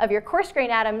symmetry of your coarse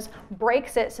grain atoms,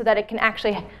 breaks it so that it can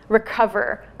actually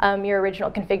recover your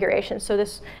original configuration. So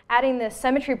adding this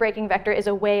symmetry breaking vector is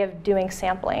a way of doing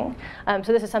sampling.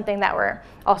 So this is something that we're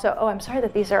also, oh, I'm sorry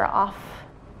that these are off.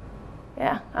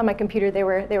 Yeah, on my computer they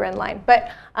were in line.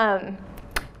 But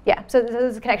yeah, so this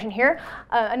is a connection here.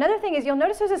 Another thing is you'll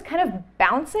notice there's this kind of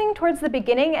bouncing towards the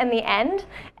beginning and the end.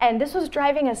 And this was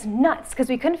driving us nuts because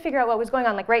we couldn't figure out what was going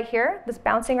on, like right here, this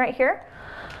bouncing right here.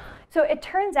 So it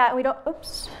turns out, we don't,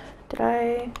 oops, did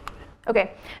I?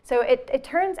 OK, so it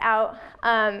turns out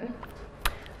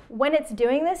when it's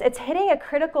doing this, it's hitting a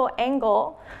critical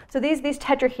angle. So these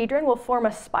tetrahedron will form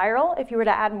a spiral if you were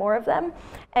to add more of them.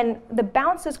 And the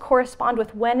bounces correspond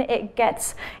with when it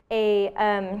gets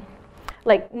a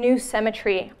like new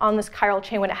symmetry on this chiral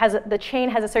chain, when the chain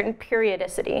has a certain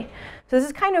periodicity. So this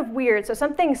is kind of weird. So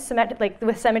something like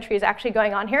with symmetry is actually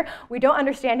going on here. We don't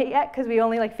understand it yet because we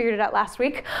only figured it out last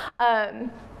week. But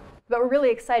we're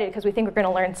really excited because we think we're going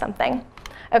to learn something.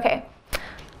 OK,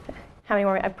 how many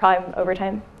more? I'm probably over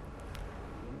time.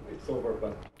 It's over,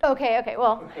 but. OK,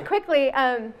 well, quickly,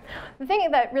 the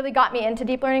thing that really got me into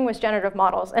deep learning was generative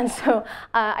models. And so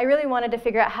I really wanted to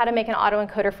figure out how to make an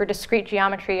autoencoder for discrete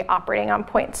geometry operating on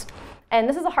points. And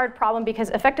this is a hard problem because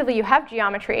effectively you have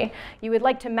geometry. You would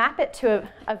like to map it to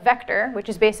a vector, which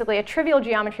is basically a trivial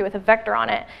geometry with a vector on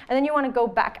it. And then you want to go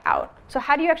back out. So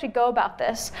how do you actually go about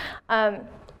this? So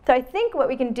I think what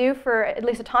we can do for at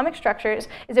least atomic structures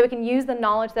is that we can use the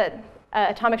knowledge that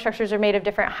atomic structures are made of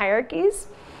different hierarchies.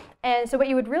 And so what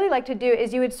you would really like to do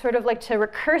is you would sort of like to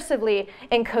recursively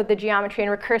encode the geometry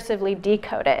and recursively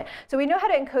decode it. So we know how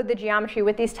to encode the geometry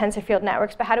with these tensor field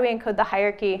networks, but how do we encode the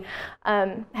hierarchy?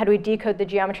 How do we decode the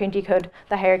geometry and decode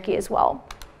the hierarchy as well?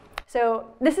 So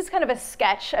this is kind of a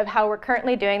sketch of how we're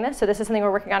currently doing this. So this is something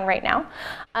we're working on right now.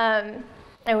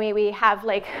 And we have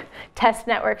test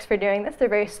networks for doing this. They're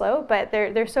very slow, but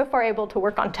they're so far able to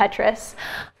work on Tetris.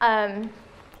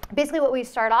 Basically, what we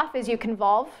start off is you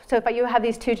convolve. So if you have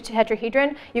these two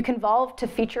tetrahedron, you convolve to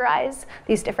featureize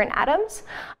these different atoms.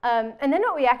 And then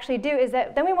what we actually do is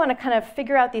that then we want to kind of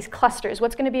figure out these clusters.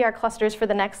 What's going to be our clusters for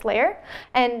the next layer?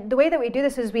 And the way that we do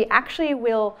this is we actually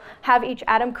will have each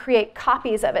atom create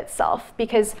copies of itself.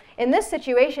 Because in this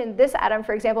situation, this atom,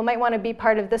 for example, might want to be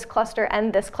part of this cluster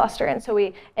and this cluster. And so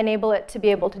we enable it to be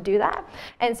able to do that.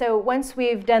 And so once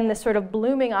we've done this sort of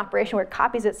blooming operation where it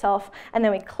copies itself, and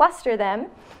then we cluster them,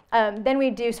 then we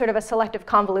do sort of a selective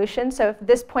convolution. So if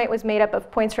this point was made up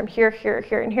of points from here, here,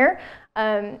 here, and here,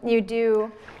 you do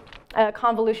a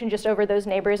convolution just over those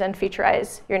neighbors and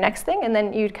featureize your next thing. And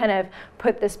then you'd kind of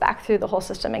put this back through the whole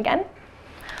system again.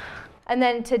 And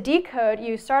then to decode,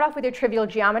 you start off with your trivial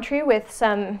geometry with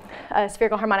some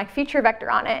spherical harmonic feature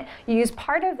vector on it. You use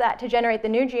part of that to generate the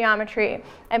new geometry,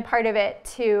 and part of it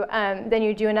to then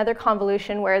you do another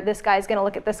convolution where this guy's going to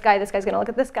look at this guy, this guy's going to look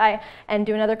at this guy, and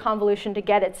do another convolution to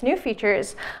get its new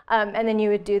features. And then you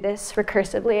would do this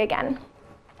recursively again.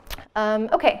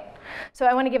 OK, so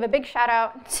I want to give a big shout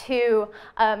out to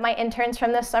my interns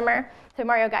from this summer. So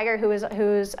Mario Geiger, who's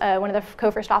one of the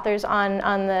co-first authors on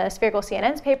the spherical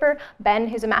CNNs paper, Ben,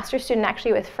 who's a master's student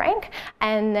actually with Frank,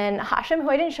 and then Hashim, who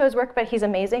I didn't show his work, but he's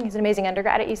amazing. He's an amazing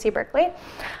undergrad at UC Berkeley.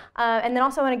 And then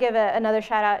also I want to give another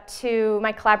shout out to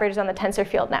my collaborators on the tensor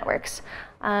field networks.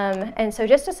 And so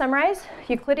just to summarize,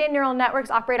 Euclidean neural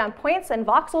networks operate on points and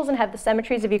voxels and have the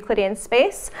symmetries of Euclidean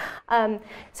space.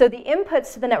 So the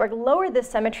inputs to the network lower this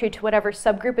symmetry to whatever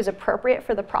subgroup is appropriate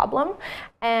for the problem.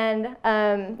 And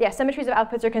yeah, symmetries of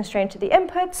outputs are constrained to the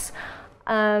inputs.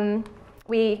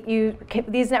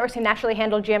 These networks can naturally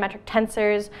handle geometric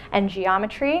tensors and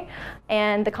geometry.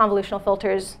 And the convolutional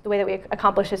filters, the way that we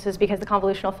accomplish this is because the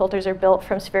convolutional filters are built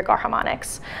from spherical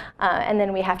harmonics. And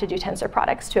then we have to do tensor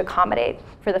products to accommodate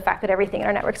for the fact that everything in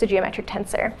our network is a geometric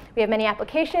tensor. We have many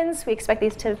applications. We expect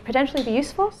these to potentially be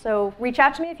useful. So reach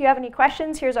out to me if you have any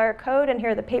questions. Here's our code, and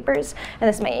here are the papers. And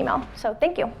this is my email. So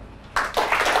thank you.